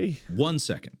day. 1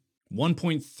 second.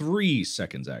 1.3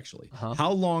 seconds, actually.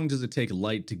 How long does it take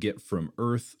light to get from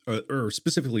Earth, or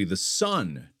specifically the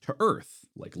sun to Earth?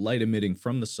 Like light emitting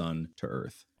from the sun to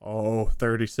Earth. Oh,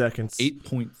 30 seconds.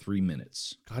 8.3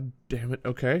 minutes. God damn it.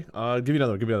 Okay. Give me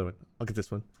another one. I'll get this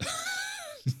one.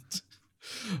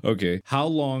 Okay. How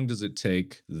long does it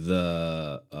take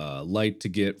the light to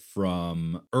get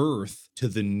from Earth to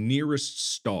the nearest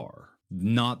star?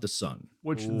 Not the sun.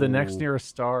 Which the next nearest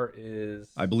star is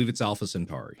I believe it's Alpha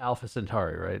Centauri. Alpha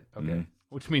Centauri, right? Okay.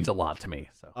 Which means a lot to me.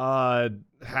 So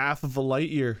Half of a light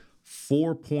year.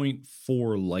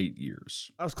 4.4 light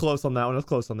years. I was close on that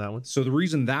one. So the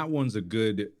reason that one's a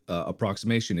good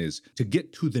approximation is to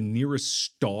get to the nearest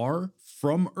star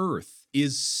from Earth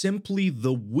is simply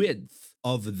the width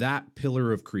of that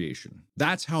pillar of creation.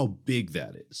 That's how big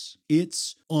that is.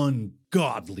 It's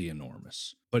ungodly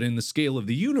enormous. But in the scale of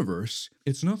the universe,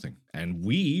 it's nothing. And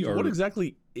we are... What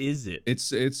exactly is it?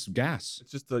 It's gas.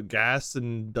 It's just the gas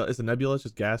and it's a nebula. It's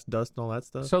just gas, dust, and all that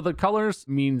stuff. So the colors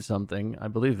mean something. I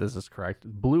believe this is correct.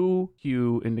 Blue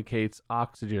hue indicates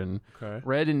oxygen. Okay.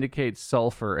 Red indicates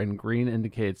sulfur, and green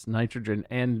indicates nitrogen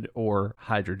and or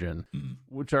hydrogen,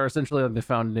 which are essentially like the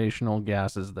foundational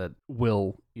gases that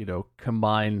will,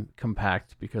 combine,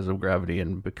 compact because of gravity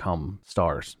and become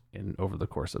stars over the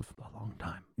course of a long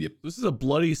time. Yep. This is a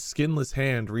bloody, skinless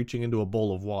hand reaching into a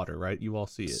bowl of water, right? You all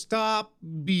see it. Stop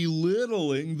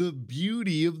belittling the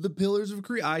beauty of the pillars of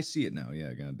creation. I see it now.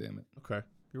 Yeah, God damn it. Okay.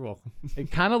 You're welcome.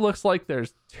 It kind of looks like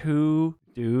there's two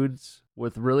dudes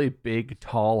with really big,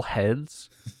 tall heads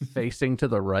facing to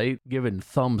the right, giving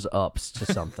thumbs ups to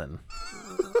something.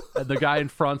 And the guy in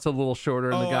front's a little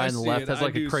shorter, and the guy on the left has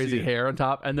like a crazy hair on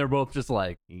top, and they're both just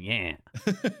like, yeah.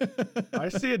 I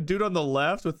see a dude on the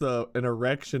left with an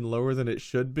erection lower than it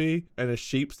should be, and a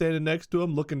sheep standing next to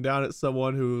him looking down at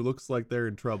someone who looks like they're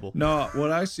in trouble. No,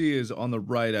 what I see is on the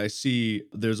right, I see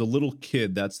there's a little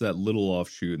kid. That's that little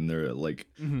offshoot, and they're like,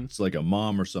 it's like a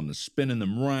mom or something spinning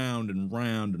them round and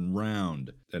round and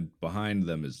round. And behind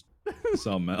them is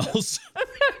something else.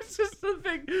 It's just the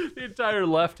thing. The entire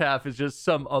left half is just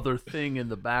some other thing in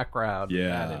the background.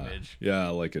 Yeah. Of that image. Yeah,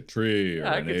 like a tree or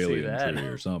I an can see alien that. tree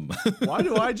or something. Why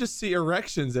do I just see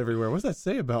erections everywhere? What does that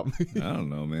say about me? I don't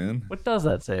know, man. What does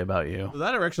that say about you?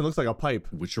 That erection looks like a pipe.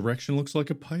 Which erection looks like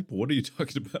a pipe? What are you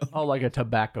talking about? Oh, like a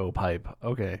tobacco pipe.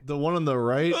 Okay. The one on the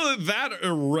right. That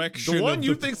erection. The one of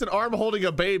you think's an arm holding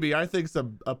a baby, I think's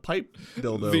a pipe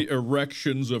dildo. The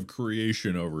erections of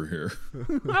creation over here.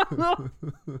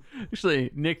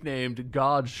 Actually, nicknamed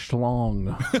God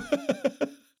Schlong.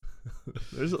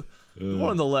 There's the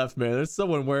one on the left, man. There's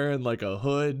someone wearing like a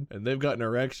hood, and they've got an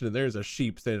erection, and there's a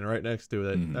sheep standing right next to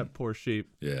it. That poor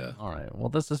sheep. Yeah. All right. Well,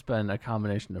 this has been a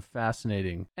combination of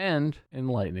fascinating and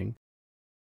enlightening.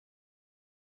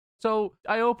 So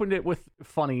I opened it with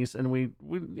funnies, and we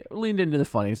leaned into the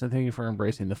funnies. And thank you for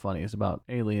embracing the funnies about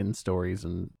alien stories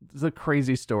and the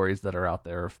crazy stories that are out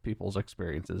there of people's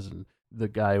experiences. And the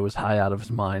guy was high out of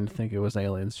his mind, think it was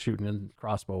aliens shooting a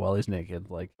crossbow while he's naked.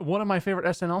 Like, one of my favorite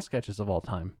SNL sketches of all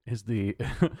time is the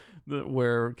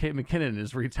where Kate McKinnon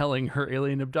is retelling her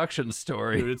alien abduction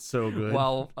story. Dude, it's so good.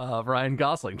 While Ryan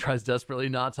Gosling tries desperately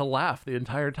not to laugh the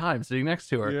entire time sitting next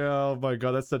to her. Yeah, oh my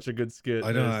god, that's such a good skit.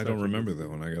 I don't remember that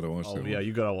one. I gotta watch that one. Yeah,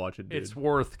 you gotta watch it, dude. It's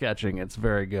worth catching. It's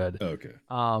very good. Okay.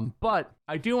 But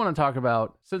I do want to talk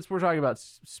about, since we're talking about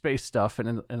space stuff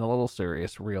and a little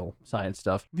serious, real science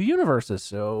stuff, the universe is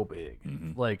so big,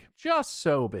 like just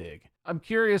so big. I'm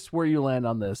curious where you land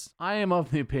on this. I am of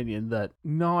the opinion that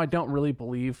no, I don't really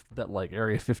believe that like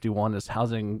Area 51 is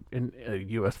housing a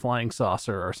U.S. flying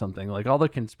saucer or something. Like all the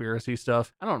conspiracy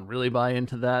stuff, I don't really buy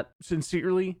into that.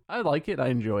 Sincerely, I like it. I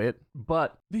enjoy it.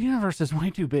 But the universe is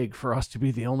way too big for us to be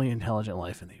the only intelligent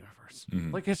life in the universe.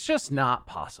 Like it's just not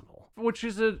possible. Which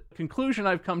is a conclusion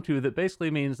I've come to that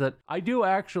basically means that I do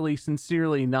actually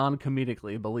sincerely,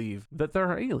 non-comedically believe that there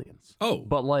are aliens. Oh,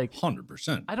 but like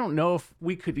 100%. I don't know if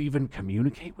we could even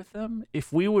communicate with them,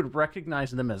 if we would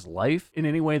recognize them as life in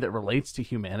any way that relates to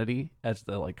humanity as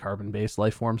the like carbon-based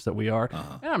life forms that we are.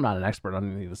 And I'm not an expert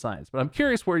on any of the science, but I'm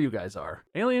curious where you guys are.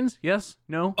 Aliens? Yes?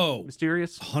 No? Oh,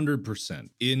 mysterious? 100%.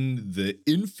 In the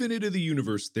infinite of the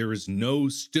universe, there is no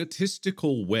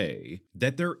statistical way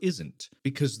that there isn't,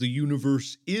 because the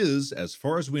universe is, as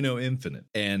far as we know, infinite.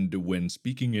 And when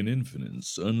speaking in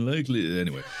infinites, unlikely.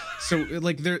 Anyway, so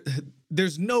like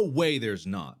there's no way there's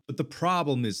not. But the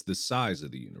problem is the size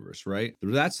of the universe, right?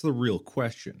 That's the real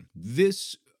question.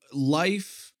 This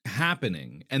life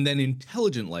happening and then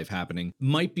intelligent life happening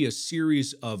might be a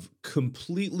series of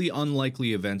completely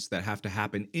unlikely events that have to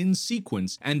happen in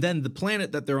sequence, and then the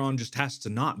planet that they're on just has to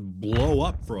not blow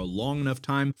up for a long enough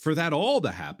time for that all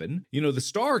to happen. You know, the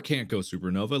star can't go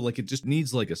supernova, like it just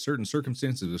needs like a certain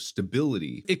circumstances of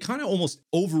stability. It kind of almost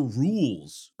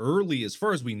overrules early, as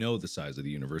far as we know, the size of the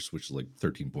universe, which is like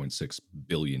 13.6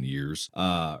 billion years,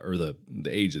 or the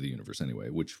age of the universe anyway,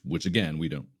 which again, we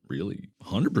don't really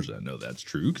 100% know that's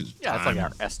true, because Yeah, it's like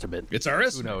our estimate. it's our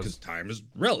estimate knows? because time is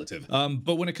relative.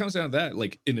 But when it comes down to that,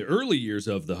 like in the early years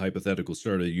of the hypothetical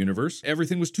start of the universe,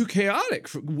 everything was too chaotic.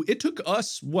 It took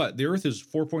us, what? The Earth is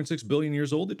 4.6 billion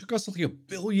years old. It took us like a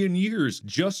billion years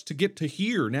just to get to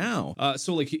here now.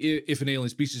 So like if an alien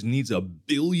species needs a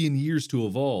billion years to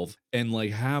evolve and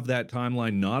like have that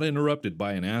timeline not interrupted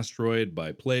by an asteroid,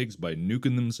 by plagues, by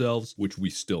nuking themselves, which we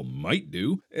still might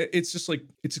do, it's just like,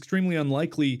 it's extremely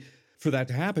unlikely for that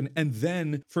to happen, and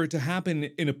then for it to happen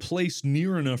in a place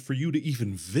near enough for you to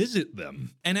even visit them.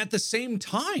 And at the same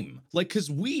time, like, because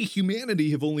we,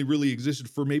 humanity, have only really existed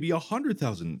for maybe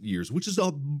 100,000 years, which is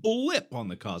a blip on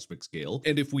the cosmic scale.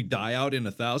 And if we die out in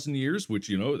 1,000 years, which,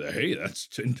 you know, hey,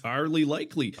 that's entirely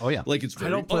likely. Oh, yeah. Like, it's I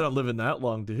very... don't plan on living that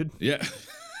long, dude. Yeah.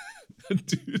 The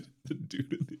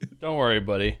dude at the end. Don't worry,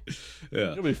 buddy.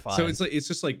 Yeah. You'll be fine. So it's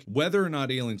just like whether or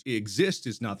not aliens exist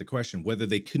is not the question. Whether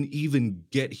they can even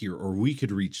get here, or we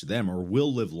could reach them, or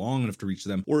will live long enough to reach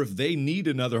them, or if they need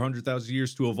another 100,000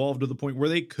 years to evolve to the point where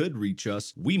they could reach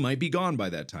us, we might be gone by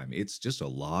that time. It's just a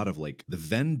lot of like the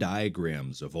Venn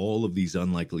diagrams of all of these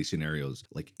unlikely scenarios.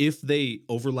 Like if they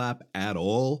overlap at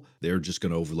all, they're just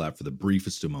going to overlap for the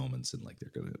briefest of moments, and like they're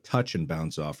going to touch and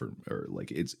bounce off, or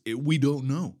like we don't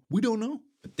know. We don't know.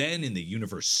 But then in the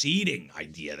universe seeding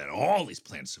idea that all these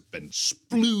planets have been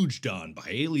splooged on by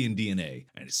alien DNA,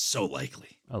 and it's so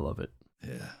likely. I love it.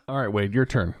 Yeah. All right, Wade, your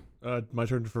turn. My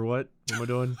turn for what? What am I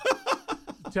doing?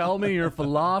 Tell me your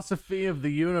philosophy of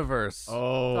the universe.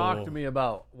 Oh. Talk to me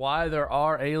about why there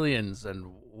are aliens and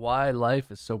why life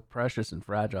is so precious and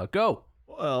fragile. Go.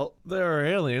 Well, there are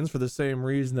aliens for the same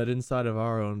reason that inside of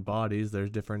our own bodies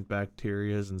there's different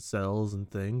bacterias and cells and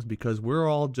things, because we're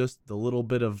all just the little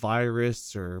bit of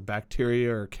virus or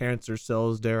bacteria or cancer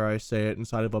cells, dare I say it,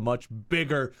 inside of a much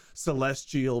bigger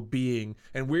celestial being.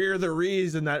 And we're the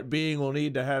reason that being will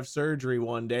need to have surgery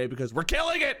one day because we're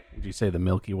killing it. Did you say the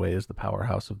Milky Way is the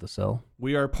powerhouse of the cell?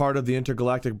 We are part of the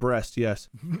intergalactic breast, yes.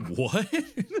 What?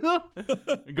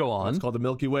 Go on. It's called the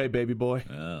Milky Way, baby boy.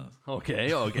 Oh.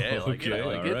 Okay. I like it. I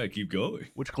like All it. right, keep going.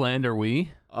 Which gland are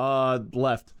we?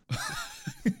 Left.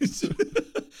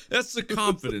 That's the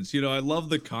confidence. You know, I love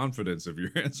the confidence of your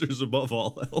answers above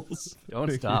all else. Don't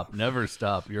stop. Never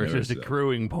stop. You're Never just stop.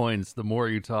 accruing points the more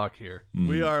you talk here.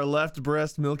 We are left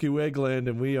breast Milky Way gland,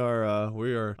 and we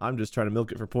are, I'm just trying to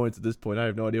milk it for points at this point. I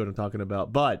have no idea what I'm talking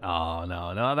about. But Oh,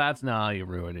 no, you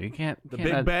ruined it. You can't. the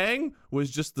Big Bang was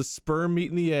just the sperm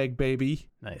meeting the egg, baby.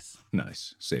 Nice.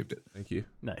 Nice. Saved it. Thank you.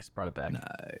 Nice. Brought it back.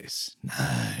 Nice.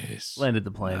 Landed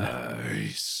the plane.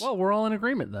 Nice. Well, we're all in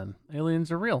agreement then.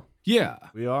 Aliens are real. Yeah.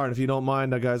 We are, and if you don't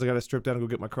mind, guys, I got to strip down and go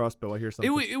get my crossbow. I hear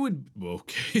something. It would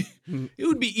okay. It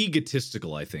would be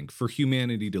egotistical, I think, for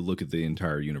humanity to look at the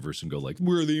entire universe and go like,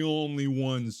 we're the only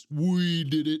ones. We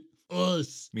did it.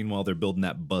 Us. Meanwhile, they're building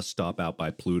that bus stop out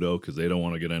by Pluto because they don't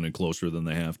want to get any closer than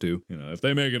they have to. You know, if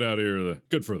they make it out here,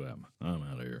 good for them. I'm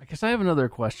out of here. I guess I have another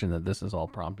question that this has all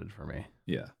prompted for me.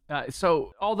 Yeah.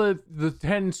 So all the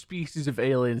 10 species of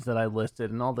aliens that I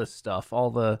listed and all this stuff, all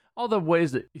the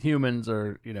ways that humans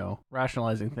are, you know,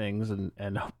 rationalizing things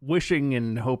and wishing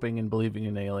and hoping and believing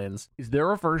in aliens. Is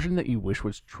there a version that you wish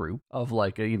was true of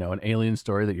like a, you know, an alien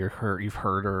story that you've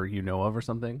heard or you know of or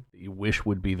something that you wish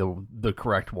would be the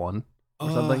correct one or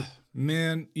something?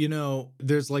 Man, you know,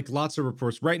 there's like lots of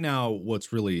reports. Right now,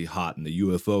 what's really hot in the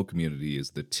UFO community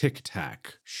is the Tic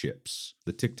Tac ships,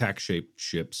 the Tic Tac shaped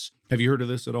ships. Have you heard of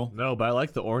this at all? No, but I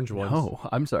like the orange ones. Oh,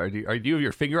 I'm sorry. Do you have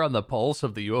your finger on the pulse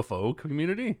of the UFO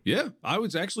community? Yeah, I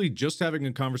was actually just having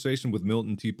a conversation with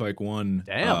Milton T. Pike One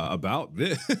about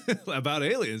this, about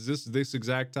aliens. This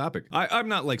exact topic. I'm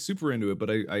not like super into it, but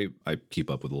I keep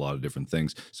up with a lot of different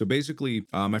things. So basically,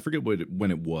 I forget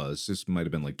when it was. This might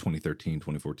have been like 2013,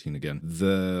 2014 again.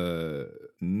 The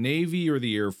Navy or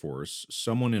the Air Force,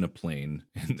 someone in a plane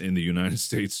in the United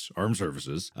States Armed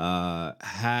Services,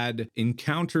 had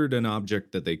encountered an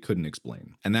object that they couldn't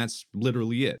explain. And that's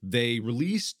literally it. They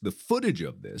released the footage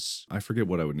of this. I forget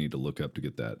what I would need to look up to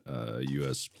get that.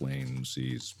 U.S. plane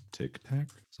sees Tic Tac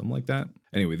something like that.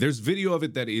 Anyway, there's video of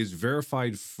it that is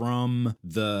verified from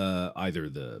either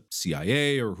the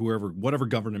CIA or whatever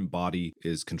government body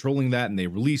is controlling that, and they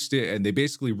released it, and they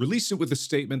basically released it with a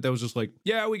statement that was just like,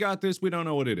 yeah, we got this, we don't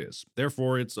know what it is.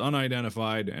 Therefore, it's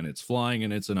unidentified, and it's flying,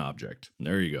 and it's an object.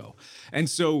 There you go. And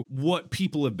so what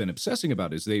people have been obsessing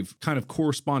about is they've kind of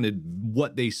corresponded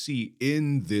what they see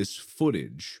in this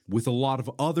footage with a lot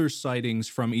of other sightings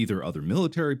from either other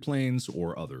military planes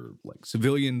or other like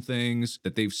civilian things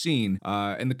that they've seen.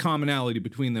 And the commonality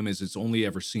between them is it's only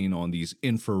ever seen on these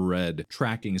infrared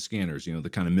tracking scanners, the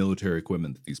kind of military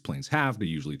equipment that these planes have to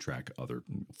usually track other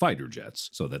fighter jets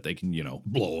so that they can,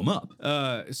 blow them up.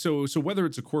 So whether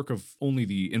it's a quirk of only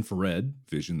the infrared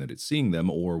vision that it's seeing them,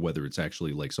 or whether it's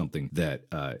actually like something that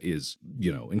is,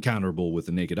 encounterable with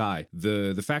the naked eye,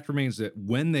 the fact remains that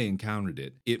when they encountered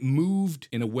it, it moved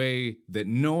in a way that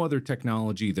no other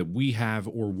technology that we have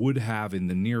or would have in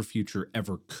the near future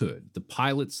ever could. The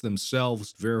pilots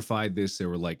themselves verified this. They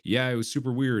were like, yeah, it was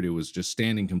super weird. It was just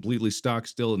standing completely stock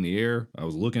still in the air. I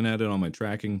was looking at it on my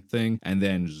tracking thing, and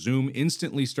then zoom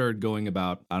instantly started going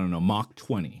about, I don't know, Mach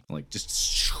 20, like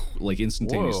just like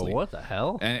instantaneously. Whoa, what the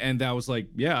hell? And that was like,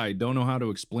 yeah, I don't know how to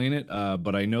explain it,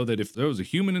 but I know that if there was a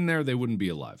human in there, they wouldn't be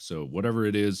alive. So whatever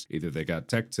it is, either they got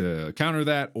tech to counter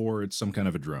that, or it's some kind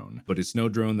of a drone. But it's no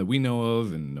drone that we know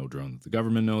of, and no drone that the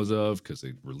government knows of, because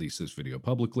they released this video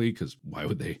publicly, because why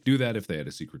would they do that if they had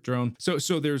a secret drone?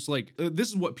 So there's like, this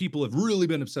is what people have really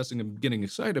been obsessing and getting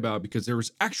excited about, because there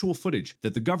was actual footage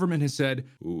that the government has said,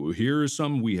 here's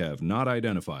some we have not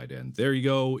identified. And there you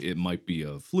go. It might be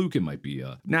a fluke. It might be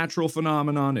a natural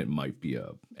phenomenon. It might be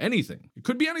anything. It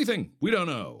could be anything. We don't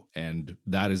know. And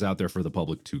that is out there for the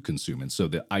public to consume. And so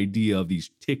the idea of these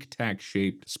tic-tac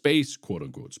shaped space, quote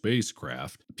unquote,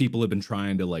 spacecraft, people have been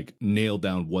trying to like nail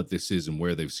down what this is and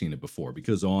where they've seen it before,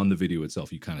 because on the video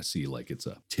itself, you kind of see like it's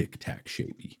a tic-tac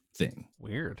shapey thing.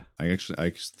 Weird. I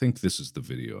think this is the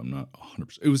video. I'm not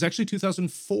 100%. It was actually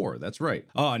 2004. That's right.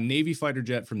 A Navy fighter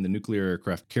jet from the nuclear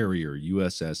aircraft carrier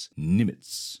USS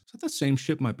Nimitz. Is that the same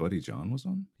ship my buddy John was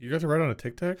on? You guys are right on a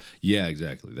Tic Tac? Yeah,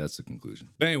 exactly. That's the conclusion.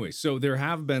 But anyway, so there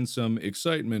have been some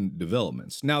excitement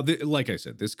developments. Now, like I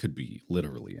said, this could be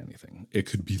literally anything. It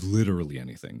could be literally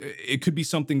anything. It could be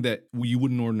something that you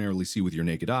wouldn't ordinarily see with your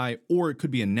naked eye, or it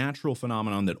could be a natural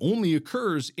phenomenon that only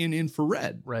occurs in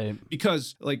infrared. Right.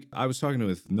 Because like I was talking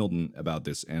with Milton about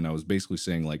this, and I was basically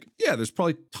saying like, yeah, there's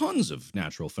probably tons of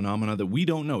natural phenomena that we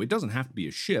don't know. It doesn't have to be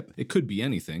a ship. It could be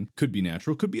anything. Could be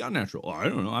natural. Could be unnatural. I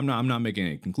don't know. I'm not making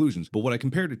any conclusions. But what I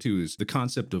compared it to is the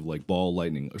concept of like ball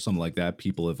lightning or something like that.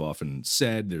 People have often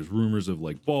said there's rumors of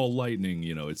like ball lightning.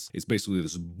 It's basically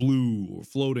this blue or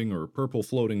floating or purple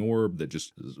floating orb that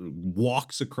just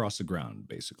walks across the ground,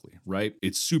 basically, right?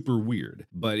 It's super weird.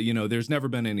 But there's never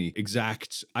been any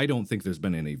exact. I don't think there's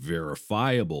been any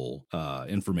verifiable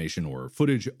information or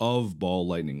footage of ball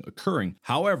lightning occurring.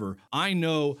 However, I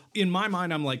know in my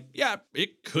mind, I'm like, yeah,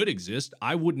 it could exist.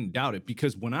 I wouldn't doubt it,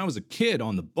 because when I was a kid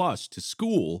on the bus to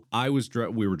school,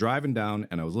 we were driving down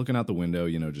and I was looking out the window,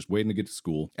 just waiting to get to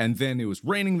school. And then it was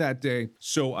raining that day.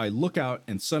 So I look out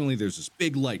and suddenly there's this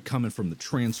big light coming from the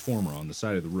transformer on the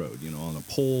side of the road, on a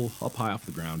pole up high off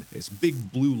the ground. It's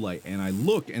big blue light. And I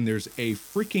look and there's a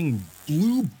freaking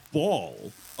blue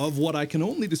ball of what I can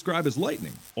only describe as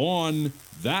lightning on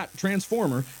that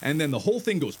transformer. And then the whole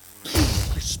thing goes,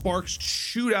 sparks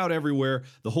shoot out everywhere.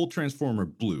 The whole transformer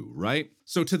blew, right?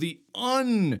 So to the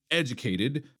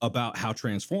uneducated about how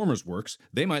Transformers works,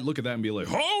 they might look at that and be like,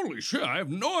 holy shit, I have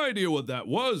no idea what that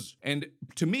was. And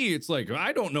to me, it's like,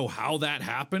 I don't know how that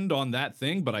happened on that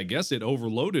thing, but I guess it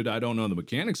overloaded. I don't know the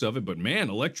mechanics of it, but man,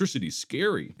 electricity's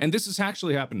scary. And this has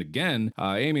actually happened again.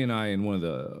 Amy and I, in one of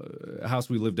the house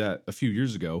we lived at a few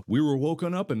years ago, we were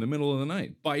woken up in the middle of the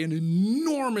night by an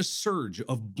enormous surge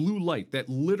of blue light that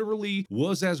literally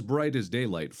was as bright as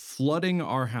daylight, flooding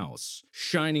our house,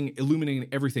 shining, illuminating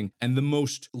everything, and the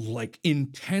most like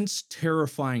intense,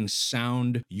 terrifying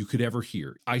sound you could ever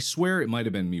hear. I swear it might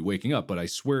have been me waking up, but I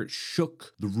swear it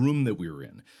shook the room that we were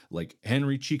in. Like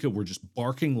Henry, Chica were just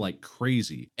barking like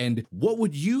crazy. And what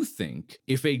would you think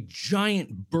if a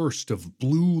giant burst of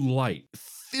blue light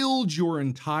filled your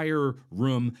entire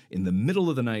room in the middle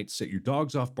of the night, set your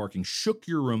dogs off barking, shook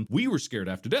your room? We were scared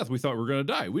half to death. We thought we were going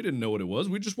to die. We didn't know what it was.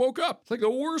 We just woke up. It's like the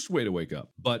worst way to wake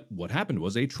up. But what happened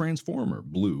was a transformer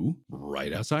blew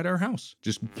right outside our house.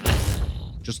 Just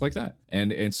just like that.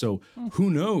 And so who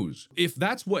knows if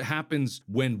that's what happens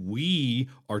when we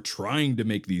are trying to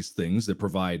make these things that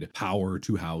provide power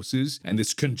to houses, and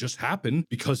this can just happen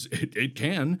because it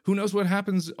can. Who knows what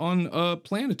happens on a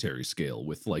planetary scale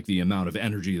with like the amount of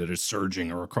energy that is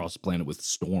surging or across the planet with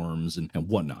storms and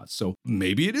whatnot. So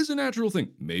maybe it is a natural thing.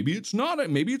 Maybe it's not.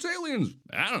 Maybe it's aliens.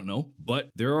 I don't know. But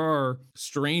there are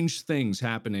strange things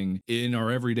happening in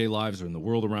our everyday lives or in the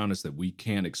world around us that we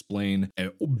can't explain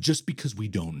just because we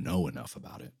don't know enough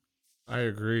about it. I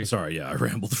agree. Sorry, yeah, I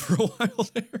rambled for a while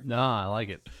there. No, I like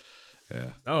it.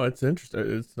 Yeah. Oh, it's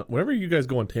interesting. Whenever you guys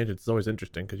go on tangents, it's always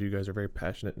interesting because you guys are very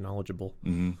passionate and knowledgeable.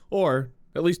 Mm-hmm. Or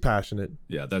at least passionate.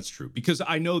 Yeah, that's true. Because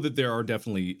I know that there are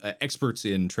definitely experts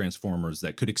in Transformers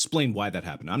that could explain why that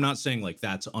happened. I'm not saying like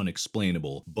that's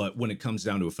unexplainable, but when it comes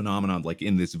down to a phenomenon like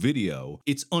in this video,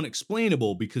 it's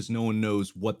unexplainable because no one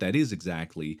knows what that is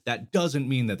exactly. That doesn't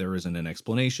mean that there isn't an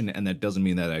explanation, and that doesn't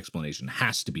mean that explanation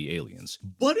has to be aliens.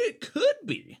 But it could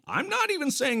be. I'm not even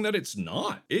saying that it's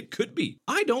not. It could be.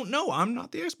 I don't know. I'm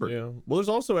not the expert. Yeah. Well, there's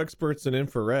also experts in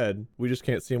infrared. We just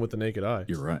can't see them with the naked eye.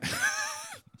 You're right.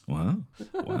 Wow.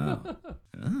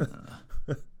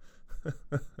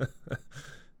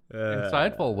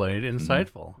 Insightful, Wade.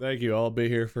 Insightful. Thank you. I'll be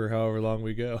here for however long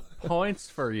we go. Points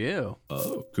for you.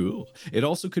 Oh, cool. It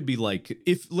also could be like,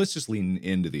 let's just lean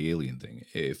into the alien thing.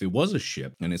 If it was a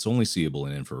ship and it's only seeable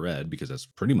in infrared, because that's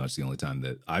pretty much the only time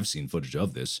that I've seen footage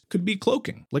of this, could be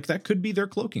cloaking. Like that could be their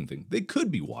cloaking thing. They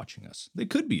could be watching us. They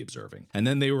could be observing. And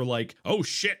then they were like, oh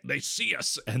shit, they see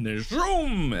us. And there's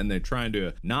zoom. And they're trying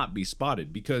to not be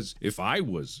spotted. Because if I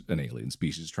was an alien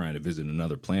species trying to visit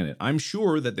another planet, I'm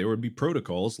sure that there would be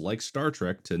protocols like Star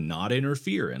Trek to not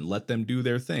interfere and let them do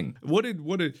their thing. What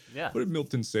did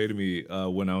Milton say to me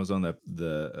when I was on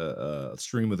the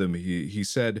stream with him? He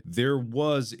said there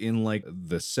was in like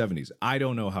the 70s. I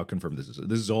don't know how confirmed this is.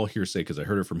 This is all hearsay because I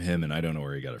heard it from him and I don't know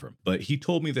where he got it from. But he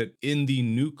told me that in the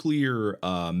nuclear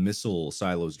missile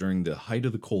silos during the height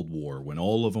of the Cold War, when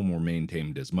all of them were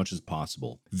maintained as much as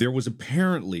possible, there was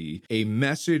apparently a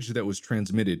message that was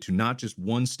transmitted to not just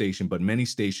one station, but many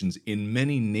stations in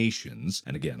many nations.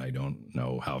 And again, I don't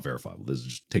know how verifiable this is.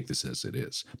 Just take this as it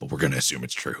is, but we're going to assume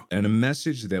it's true. And a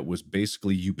message that was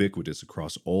basically ubiquitous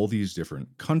across all these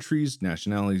different countries,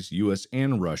 nationalities, US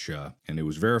and Russia. And it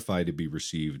was verified to be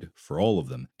received for all of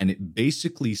them. And it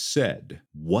basically said,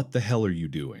 what the hell are you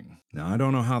doing? Now, I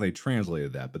don't know how they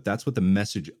translated that, but that's what the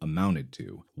message amounted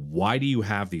to. Why do you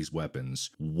have these weapons?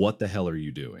 What the hell are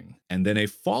you doing? And then a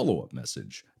follow-up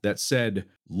message that said,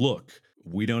 look,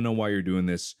 we don't know why you're doing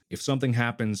this. If something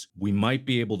happens, we might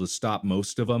be able to stop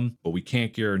most of them, but we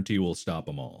can't guarantee we'll stop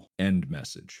them all. End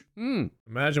message.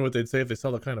 Imagine what they'd say if they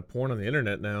saw the kind of porn on the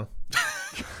internet now.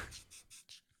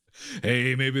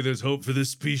 Hey, maybe there's hope for this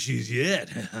species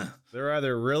yet. They're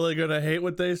either really going to hate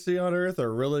what they see on Earth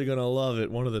or really going to love it.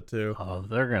 One of the two. Oh,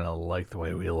 they're going to like the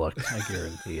way we look. I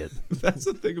guarantee it. That's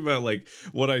the thing about like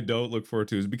what I don't look forward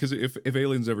to is because if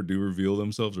aliens ever do reveal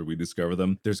themselves or we discover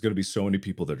them, there's going to be so many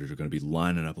people that are going to be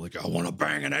lining up like, I want to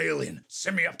bang an alien.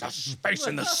 Send me up to space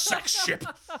in the sex ship.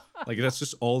 Like that's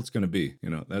just all it's going to be. You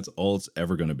know, that's all it's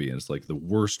ever going to be. And it's like the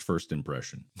worst first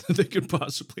impression that they could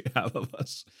possibly have of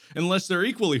us, unless they're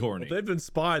equally horny. If they've been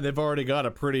spying. They've already got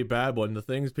a pretty bad one. The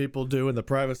things people do in the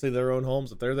privacy of their own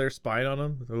homes, if they're there spying on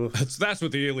them. Oof. That's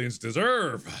what the aliens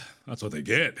deserve. That's what they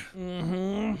get.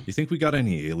 Mm-hmm. You think we got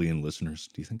any alien listeners?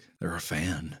 Do you think they're a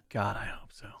fan? God, I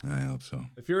hope so. I hope so.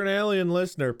 If you're an alien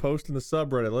listener, post in the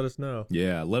subreddit. Let us know.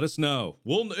 Yeah, let us know.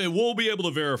 We'll be able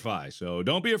to verify. So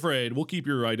don't be afraid. We'll keep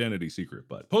your identity secret,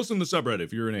 but post in the subreddit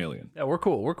if you're an alien. Yeah, we're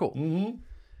cool. We're cool. Mm-hmm.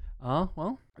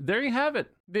 Well, there you have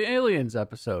it. The aliens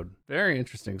episode. Very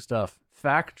interesting stuff.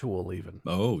 Factual, even.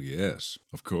 Oh, yes,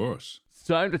 of course. It's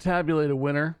time to tabulate a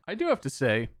winner. I do have to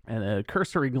say, and a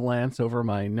cursory glance over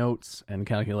my notes and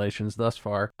calculations thus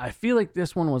far, I feel like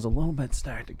this one was a little bit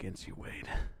stacked against you, Wade.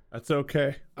 That's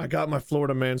okay. I got my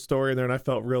Florida man story in there and I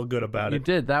felt real good about You it.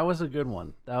 did. That was a good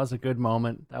one. That was a good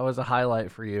moment. That was a highlight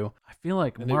for you. I feel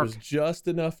like And Mark it was just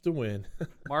enough to win.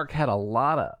 Mark had a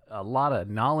lot of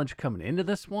knowledge coming into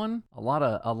this one. A lot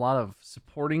of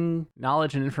supporting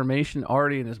knowledge and information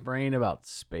already in his brain about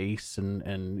space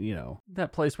and you know,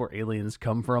 that place where aliens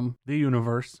come from, the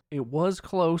universe. It was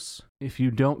close if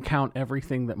you don't count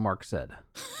everything that Mark said.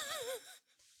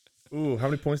 Ooh, how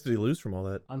many points did he lose from all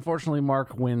that? Unfortunately,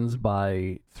 Mark wins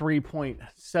by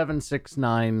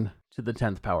 3.769 to the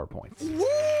 10th power points. Woo!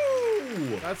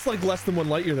 That's like less than 1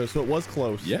 light year though, so it was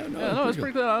close. Yeah, no, Yeah, no, it's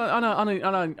pretty good.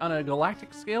 On a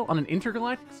galactic scale, on an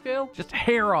intergalactic scale, just a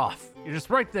hair off. You're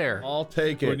just right there. I'll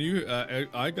take it. When you,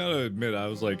 I gotta admit, I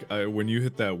was like, when you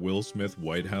hit that Will Smith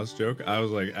White House joke, I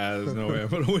was like, there's no way I'm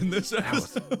gonna win this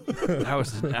episode. That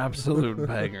was an absolute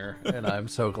banger, and I'm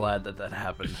so glad that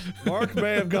happened. Mark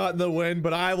may have gotten the win,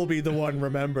 but I will be the one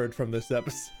remembered from this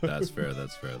episode. That's fair.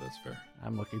 That's fair. That's fair.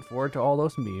 I'm looking forward to all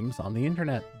those memes on the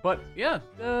internet. But yeah,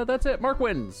 that's it. Mark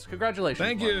wins. Congratulations.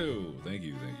 Thank Mark. you. Thank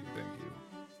you. Thank you. Thank you.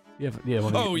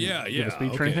 Oh yeah. Yeah. A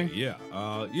speech or Okay, anything?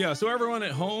 yeah. So everyone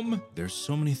at home, there's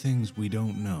so many things we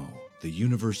don't know. The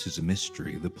universe is a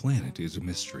mystery. The planet is a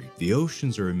mystery. The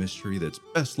oceans are a mystery that's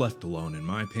best left alone, in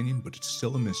my opinion, but it's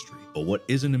still a mystery. But what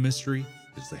isn't a mystery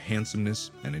is the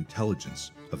handsomeness and intelligence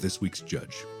of this week's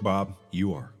judge. Bob,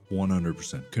 you are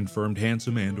 100% confirmed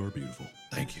handsome and or beautiful.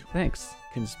 Thank you. Thanks,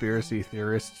 conspiracy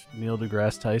theorist Neil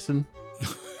deGrasse Tyson.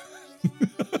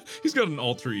 He's got an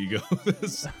alter ego.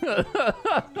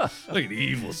 Like an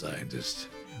evil scientist.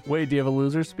 Wait, do you have a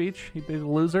loser speech? You big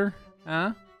loser?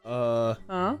 Huh?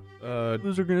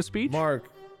 Loser gonna speech? Mark,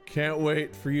 can't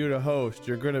wait for you to host.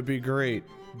 You're gonna be great.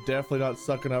 Definitely not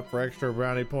sucking up for extra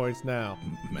brownie points now.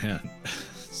 Man,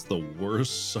 it's the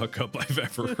worst suck up I've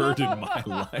ever heard in my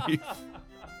life.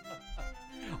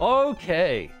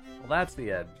 Okay. Well, that's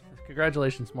the end.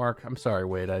 Congratulations, Mark. I'm sorry,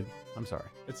 Wade. I'm sorry.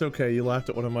 It's okay. You laughed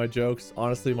at one of my jokes.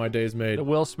 Honestly, my day's made. The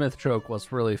Will Smith joke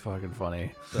was really fucking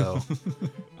funny. So,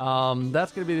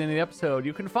 that's going to be the end of the episode.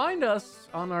 You can find us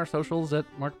on our socials at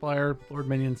Markiplier, Lord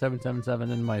Minion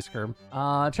 777, and Meisker.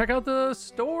 Check out the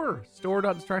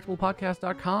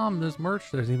store.distractablepodcast.com. There's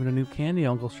merch. There's even a new Candy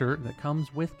Uncle shirt that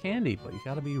comes with candy, but you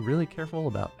got to be really careful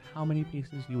about how many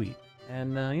pieces you eat.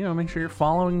 And, make sure you're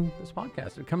following this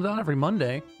podcast. It comes out every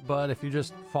Monday, but if you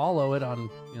just follow it on,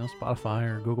 Spotify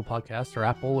or Google Podcasts or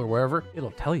Apple or wherever,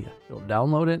 it'll tell you. You'll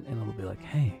download it, and it'll be like,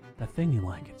 hey, that thing you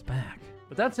like, it's back.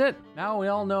 But that's it. Now we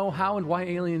all know how and why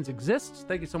aliens exist.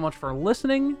 Thank you so much for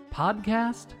listening.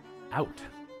 Podcast out.